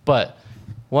 Yeah. But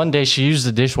one day she used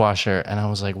the dishwasher and I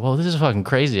was like, well, this is fucking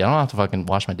crazy. I don't have to fucking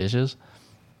wash my dishes.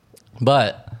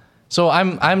 But so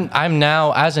I'm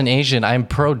now, as an Asian, I'm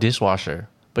pro dishwasher.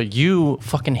 But you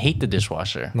fucking hate the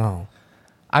dishwasher. No.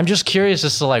 I'm just curious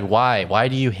as to like why. Why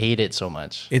do you hate it so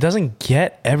much? It doesn't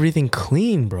get everything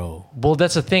clean, bro. Well,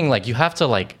 that's the thing. Like you have to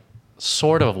like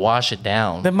sort of wash it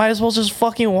down. Then might as well just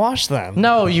fucking wash them.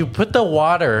 No, you put the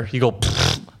water, you go,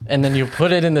 and then you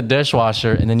put it in the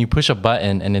dishwasher, and then you push a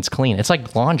button, and it's clean. It's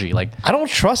like laundry. Like I don't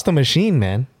trust the machine,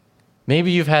 man.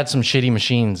 maybe you've had some shitty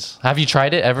machines. Have you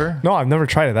tried it ever? No, I've never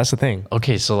tried it. That's the thing.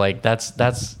 Okay, so like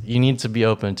that's you need to be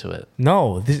open to it.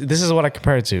 No, this is what I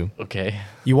compare it to. Okay.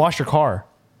 You wash your car.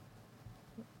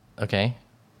 Okay.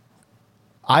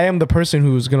 I am the person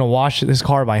who's going to wash this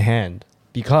car by hand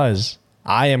because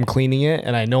I am cleaning it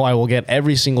and I know I will get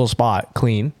every single spot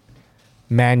clean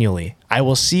manually. I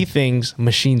will see things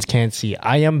machines can't see.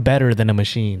 I am better than a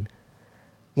machine.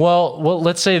 Well,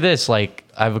 let's say this. Like,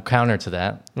 I have a counter to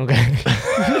that. Okay.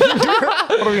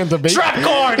 What are we going to debate? Trap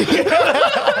card!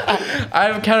 I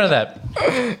have a counter to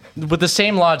that. With the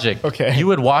same logic, Okay. you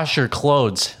would wash your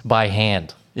clothes by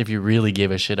hand if you really gave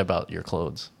a shit about your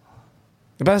clothes.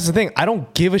 But that's the thing. I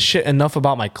don't give a shit enough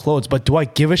about my clothes, but do I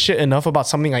give a shit enough about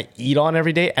something I eat on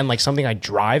every day and like something I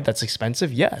drive that's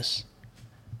expensive? Yes.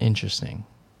 Interesting.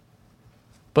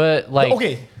 But like...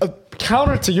 Okay, a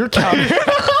counter to your counter.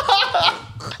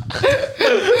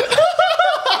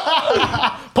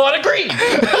 Pot of green!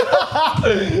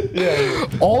 Yeah.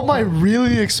 All my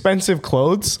really expensive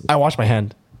clothes, I wash my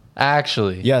hand.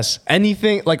 Actually. Yes.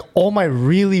 Anything, like all my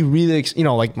really, really,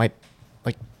 like my,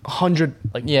 like 100,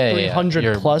 like Yeah, 300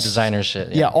 Your plus. designer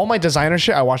shit. Yeah, all my designer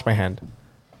shit, I wash my hand.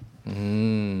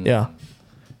 Yeah.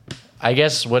 I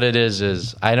guess what it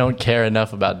is I don't care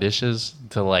enough about dishes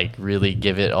to like really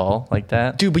give it all like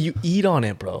that. Dude, but you eat on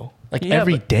it, bro. Like Yeah,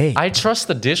 every but day. I trust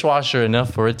the dishwasher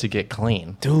enough for it to get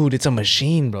clean. Dude, it's a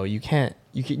machine, bro. You just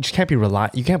can't be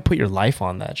you can't put your life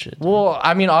on that shit. Well,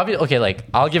 I mean, obviously, okay, like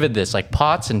I'll give it this, like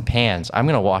pots and pans. I'm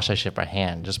gonna wash that shit by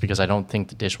hand just because I don't think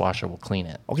the dishwasher will clean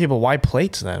it. Okay, but why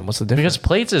plates then? What's the difference? Because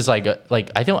plates is like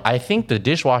I think the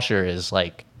dishwasher is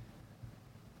like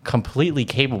completely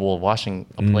capable of washing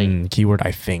a plate. Keyword,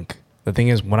 I think. The thing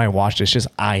is, when I wash dishes,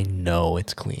 I know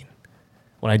it's clean.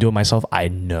 When I do it myself, I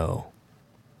know.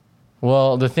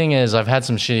 Well, the thing is, I've had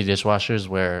some shitty dishwashers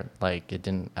where like it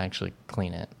didn't actually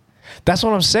clean it. That's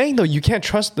what I'm saying, though. You can't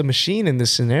trust the machine in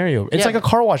this scenario. It's Yeah. like a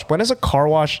car wash. When has a car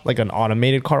wash, like an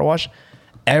automated car wash,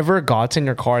 ever gotten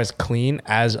your car as clean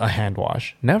as a hand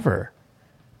wash? Never.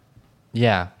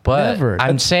 Yeah, but Never.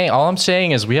 all I'm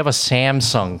saying is we have a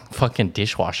Samsung fucking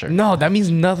dishwasher. No, that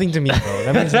means nothing to me, bro.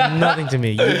 That means nothing to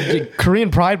me. Korean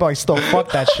pride, but I still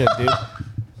fuck that shit,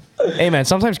 dude. Hey, man,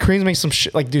 sometimes Koreans make some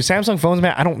shit. Like, dude, Samsung phones,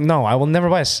 man, I don't know. I will never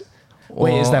buy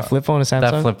Wait, is that flip phone a Samsung?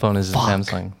 That flip phone is a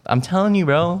Samsung. I'm telling you,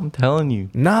 bro. I'm telling you.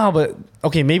 Nah, but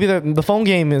okay, maybe the phone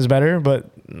game is better, but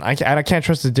I can't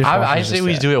trust the dishwasher. I say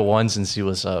we do it once and see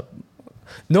what's up.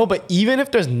 No, but even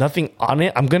if there's nothing on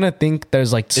it, I'm gonna think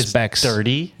there's like It's specs.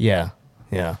 dirty. Yeah.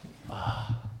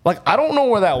 Like I don't know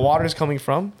where that water's coming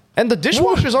from, and the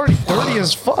dishwasher's already dirty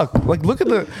as fuck. Like look at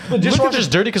the Dishwasher's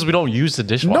dirty because we don't use the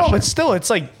dishwasher. No, but still, it's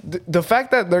like the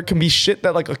fact that there can be shit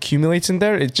that like accumulates in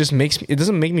there. It just makes me. It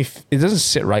doesn't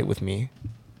sit right with me.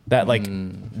 That like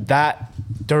that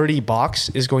dirty box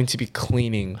is going to be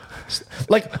cleaning.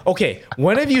 Like okay,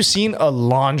 when have you seen a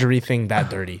laundry thing that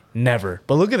dirty? Never.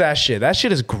 But look at that shit. That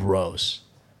shit is gross.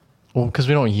 Well, because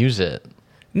we don't use it.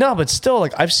 No, but still,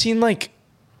 like I've seen like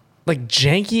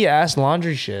janky ass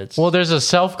laundry shits. Well, there's a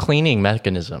self-cleaning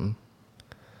mechanism.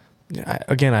 I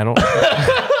don't.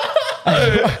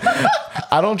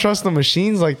 I don't trust the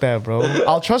machines like that, bro.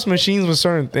 I'll trust machines with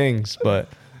certain things, but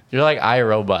You're like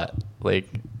iRobot. Like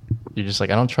you're just like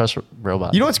I don't trust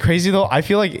robots. you know what's crazy though? I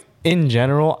feel like in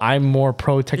general, I'm more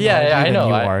pro technology I than know.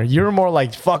 you are. You're more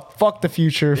like fuck the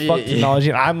future, fuck Yeah. technology.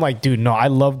 And I'm like, dude, no, I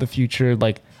love the future.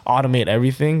 Like automate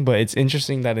everything, but it's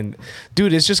interesting that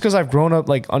dude, it's just because I've grown up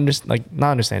like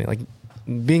not understanding, like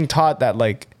being taught that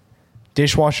like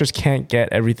dishwashers can't get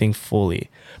everything fully.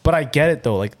 But I get it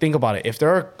though. Like think about it. If there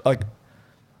are like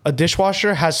a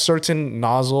dishwasher has certain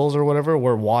nozzles or whatever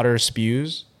where water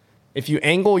spews, if you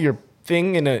angle your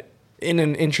thing in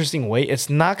an interesting way, it's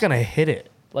not gonna hit it.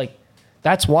 Like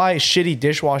that's why shitty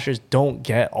dishwashers don't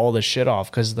get all the shit off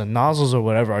because the nozzles or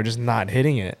whatever are just not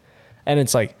hitting it. And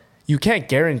it's like you can't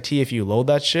guarantee if you load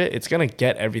that shit, it's gonna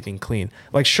get everything clean.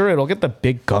 Like, sure, it'll get the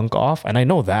big gunk off, and I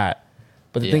know that.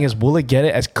 But the thing is, will it get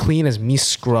it as clean as me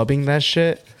scrubbing that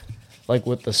shit, like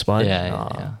with the sponge?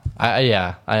 Yeah.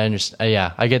 I understand.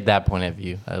 Yeah, I get that point of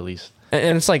view at least.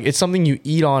 And it's like, it's something you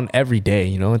eat on every day,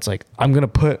 you know? It's like, I'm going to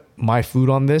put my food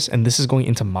on this, and this is going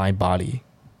into my body.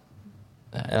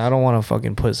 And I don't want to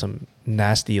fucking put some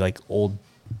nasty, like, old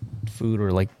food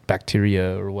or, like,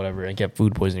 bacteria or whatever and get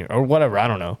food poisoning or whatever, I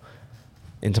don't know,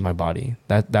 into my body.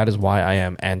 That is why I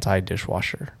am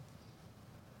anti-dishwasher.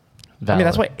 Valid. I mean,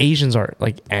 that's why Asians are,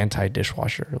 like,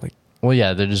 anti-dishwasher. Like, well,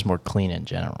 yeah, they're just more clean in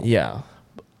general. Yeah.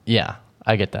 Yeah,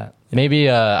 I get that. Maybe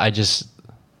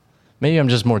Maybe I'm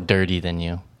just more dirty than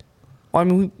you. Well, I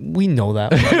mean, we know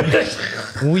that.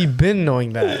 We've been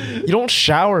knowing that. You don't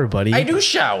shower, buddy. I do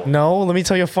shower. No, let me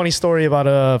tell you a funny story about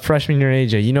a freshman year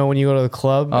AJ. You know when you go to the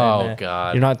club? Oh,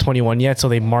 God. You're not 21 yet, so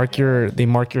they mark your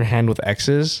hand with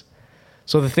X's.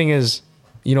 So the thing is,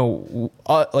 you know,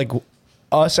 like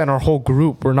us and our whole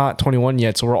group, we're not 21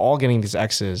 yet, so we're all getting these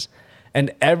X's. And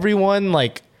everyone,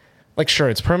 like sure,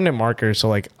 it's permanent markers, so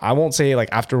like I won't say like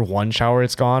after one shower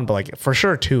it's gone, but like for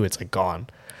sure two it's like gone.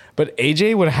 But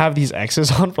AJ would have these X's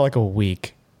on for like a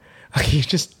week. Like he's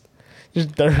just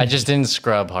dirty. I just didn't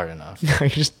scrub hard enough. You're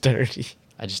just dirty.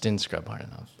 I just didn't scrub hard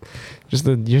enough.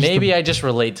 I just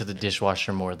relate to the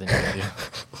dishwasher more than you do.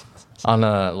 On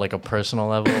a personal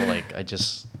level, like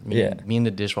me and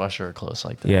the dishwasher are close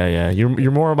like that. Yeah.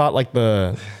 You're more about like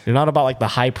you're not about like the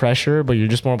high pressure, but you're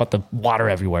just more about the water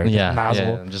everywhere. Yeah.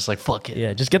 I'm just like, fuck it.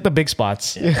 Yeah, just get the big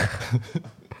spots. Yeah.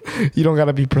 You don't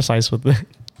gotta be precise with it.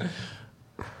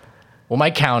 Well, my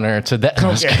counter to that. No,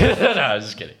 I'm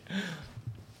just kidding.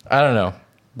 I don't know.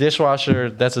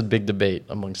 Dishwasher, that's a big debate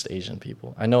amongst Asian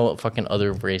people. I know fucking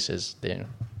other races, they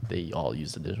all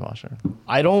use the dishwasher.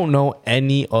 I don't know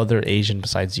any other Asian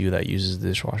besides you that uses the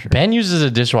dishwasher. Ben uses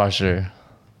a dishwasher.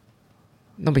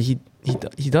 No, but he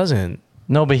doesn't.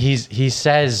 No, but he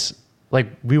says, like,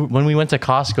 when we went to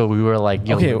Costco, we were like,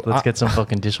 yo, okay, let's get some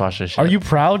fucking dishwasher shit. Are you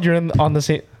proud you're on the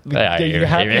same... You're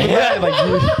happy with that?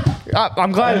 Like,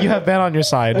 I'm glad you have Ben on your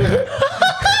side.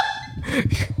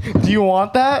 Do you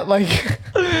want that? Like...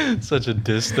 Such a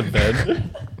diss to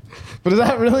Ben. But is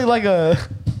that really like a...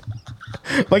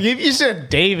 Like, if you said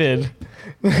David,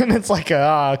 then it's like,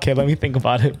 okay, let me think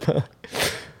about it.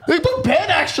 But Ben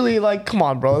actually, like, come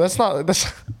on, bro. That's...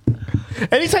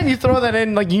 Anytime you throw that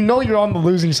in, like, you know you're on the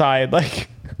losing side. Like...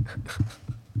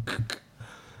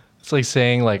 It's like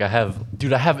saying, like, I have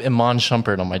Iman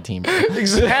Shumpert on my team.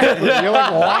 Exactly. You're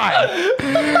like, why?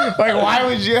 Like, why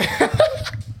would you...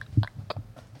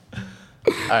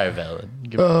 All right, valid.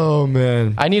 Oh,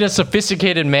 man. I need a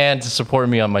sophisticated man to support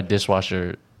me on my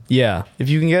dishwasher. Yeah, if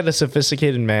you can get a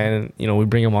sophisticated man, you know, we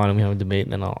bring him on and we have a debate,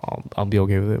 and then I'll be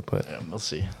okay with it. But yeah, we'll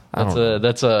see.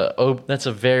 That's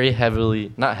a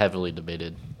very not heavily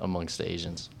debated amongst the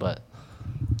Asians, but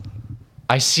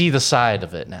I see the side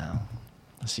of it now.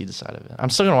 I'm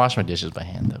still gonna wash my dishes by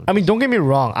hand though. I mean, don't get me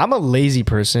wrong. I'm a lazy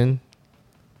person,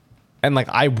 and like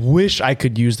I wish I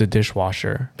could use the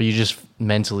dishwasher, but you just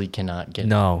mentally cannot get.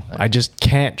 No, I just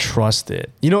can't trust it.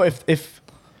 You know, if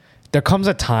there comes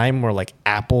a time where like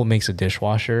Apple makes a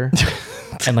dishwasher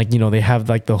and like, you know, they have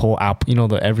like the whole app, you know,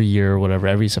 the every year or whatever,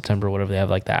 every September or whatever, they have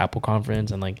like the Apple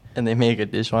conference and like. And they make a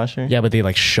dishwasher? Yeah, but they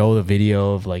like show the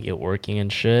video of like it working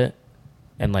and shit.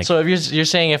 And like. So if you're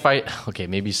saying okay,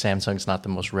 maybe Samsung's not the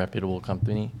most reputable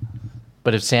company,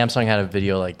 but if Samsung had a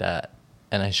video like that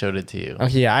and I showed it to you.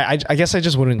 Okay, yeah, I guess I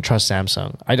just wouldn't trust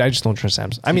Samsung. I just don't trust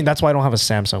Samsung. I mean, that's why I don't have a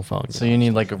Samsung phone. So you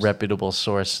need like a reputable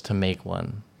source to make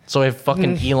one. So if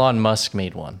fucking Elon Musk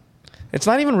made one, it's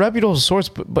not even reputable source,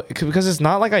 but because it's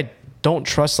not like I don't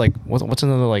trust like what's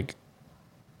another like,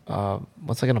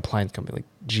 what's like an appliance company like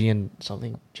GE and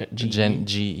something GE.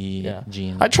 Yeah,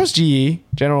 GE. I trust GE,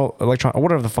 General Electron, or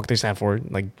whatever the fuck they stand for,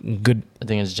 like good. I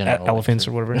think it's General Elephants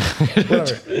or whatever.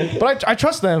 Whatever. But I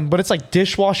trust them. But it's like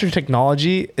dishwasher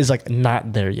technology is like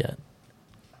not there yet.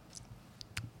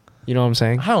 You know what I'm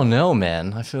saying? I don't know,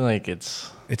 man. I feel like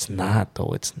it's not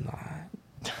though. It's not.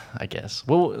 I guess.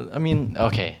 Well, I mean,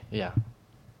 okay, yeah.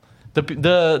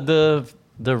 The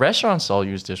restaurants all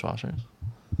use dishwashers.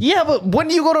 Yeah, but when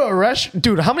do you go to a restaurant,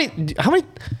 dude? How many?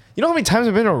 You know how many times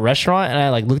I've been to a restaurant and I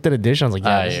like looked at a dish and I was like,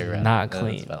 yeah, this is not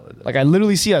clean. Like I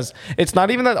literally see it's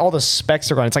not even that all the specks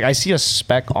are gone. It's like I see a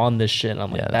speck on this shit and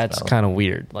I'm like, that's kind of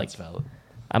weird. Like that's valid.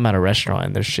 I'm at a restaurant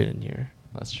and there's shit in here.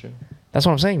 That's true. That's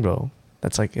what I'm saying, bro.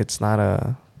 That's like it's not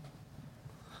a.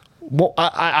 Well,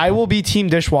 I will be team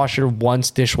dishwasher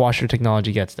once dishwasher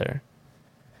technology gets there.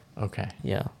 Okay.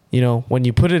 Yeah. You know, when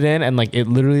you put it in and like it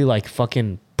literally like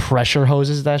fucking pressure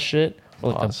hoses that shit.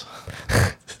 Or like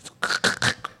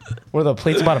where the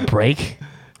plate's about to break,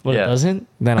 but Yeah. it doesn't,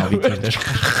 then I'll be team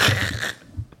dishwasher.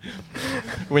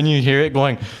 When you hear it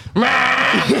going,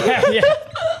 Yeah.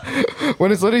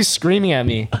 When it's literally screaming at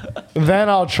me, then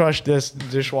I'll trust this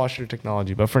dishwasher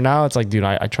technology. But for now, it's like, dude,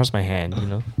 I trust my hand, you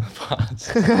know?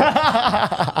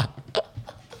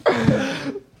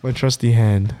 My trusty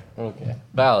hand. okay,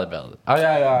 valid. Oh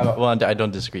yeah. Well, I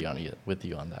don't disagree with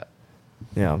you on that.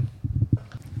 Yeah.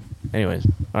 Anyways,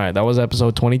 all right, that was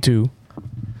episode 22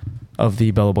 of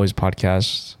the Bella Boys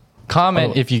podcast.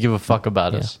 Comment if you give a fuck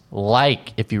about us.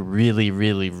 Like if you really,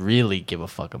 really, really give a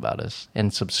fuck about us,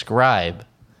 and subscribe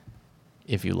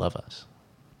if you love us.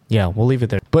 Yeah, we'll leave it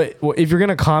there. But if you're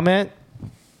gonna comment,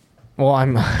 well,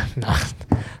 I'm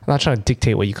not trying to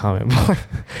dictate what you comment.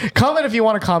 Comment if you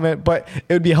want to comment, but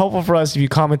it would be helpful for us if you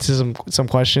commented some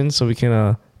questions so we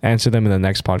can answer them in the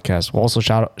next podcast. We'll also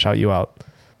shout you out.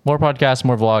 More podcasts,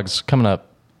 more vlogs coming up.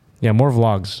 Yeah, more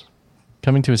vlogs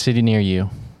Coming to a city near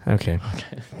you. Okay.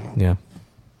 Yeah.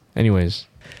 Anyways,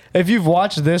 if you've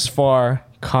watched this far,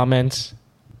 comment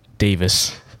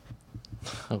Davis.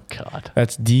 Oh God.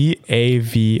 That's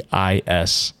Davis.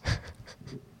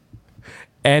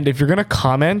 And if you're gonna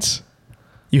comment,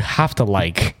 you have to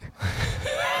like.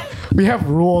 We have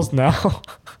rules now.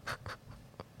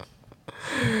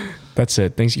 That's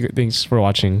it. Thanks for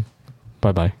watching.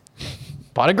 Bye bye.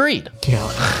 But agreed.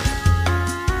 Yeah.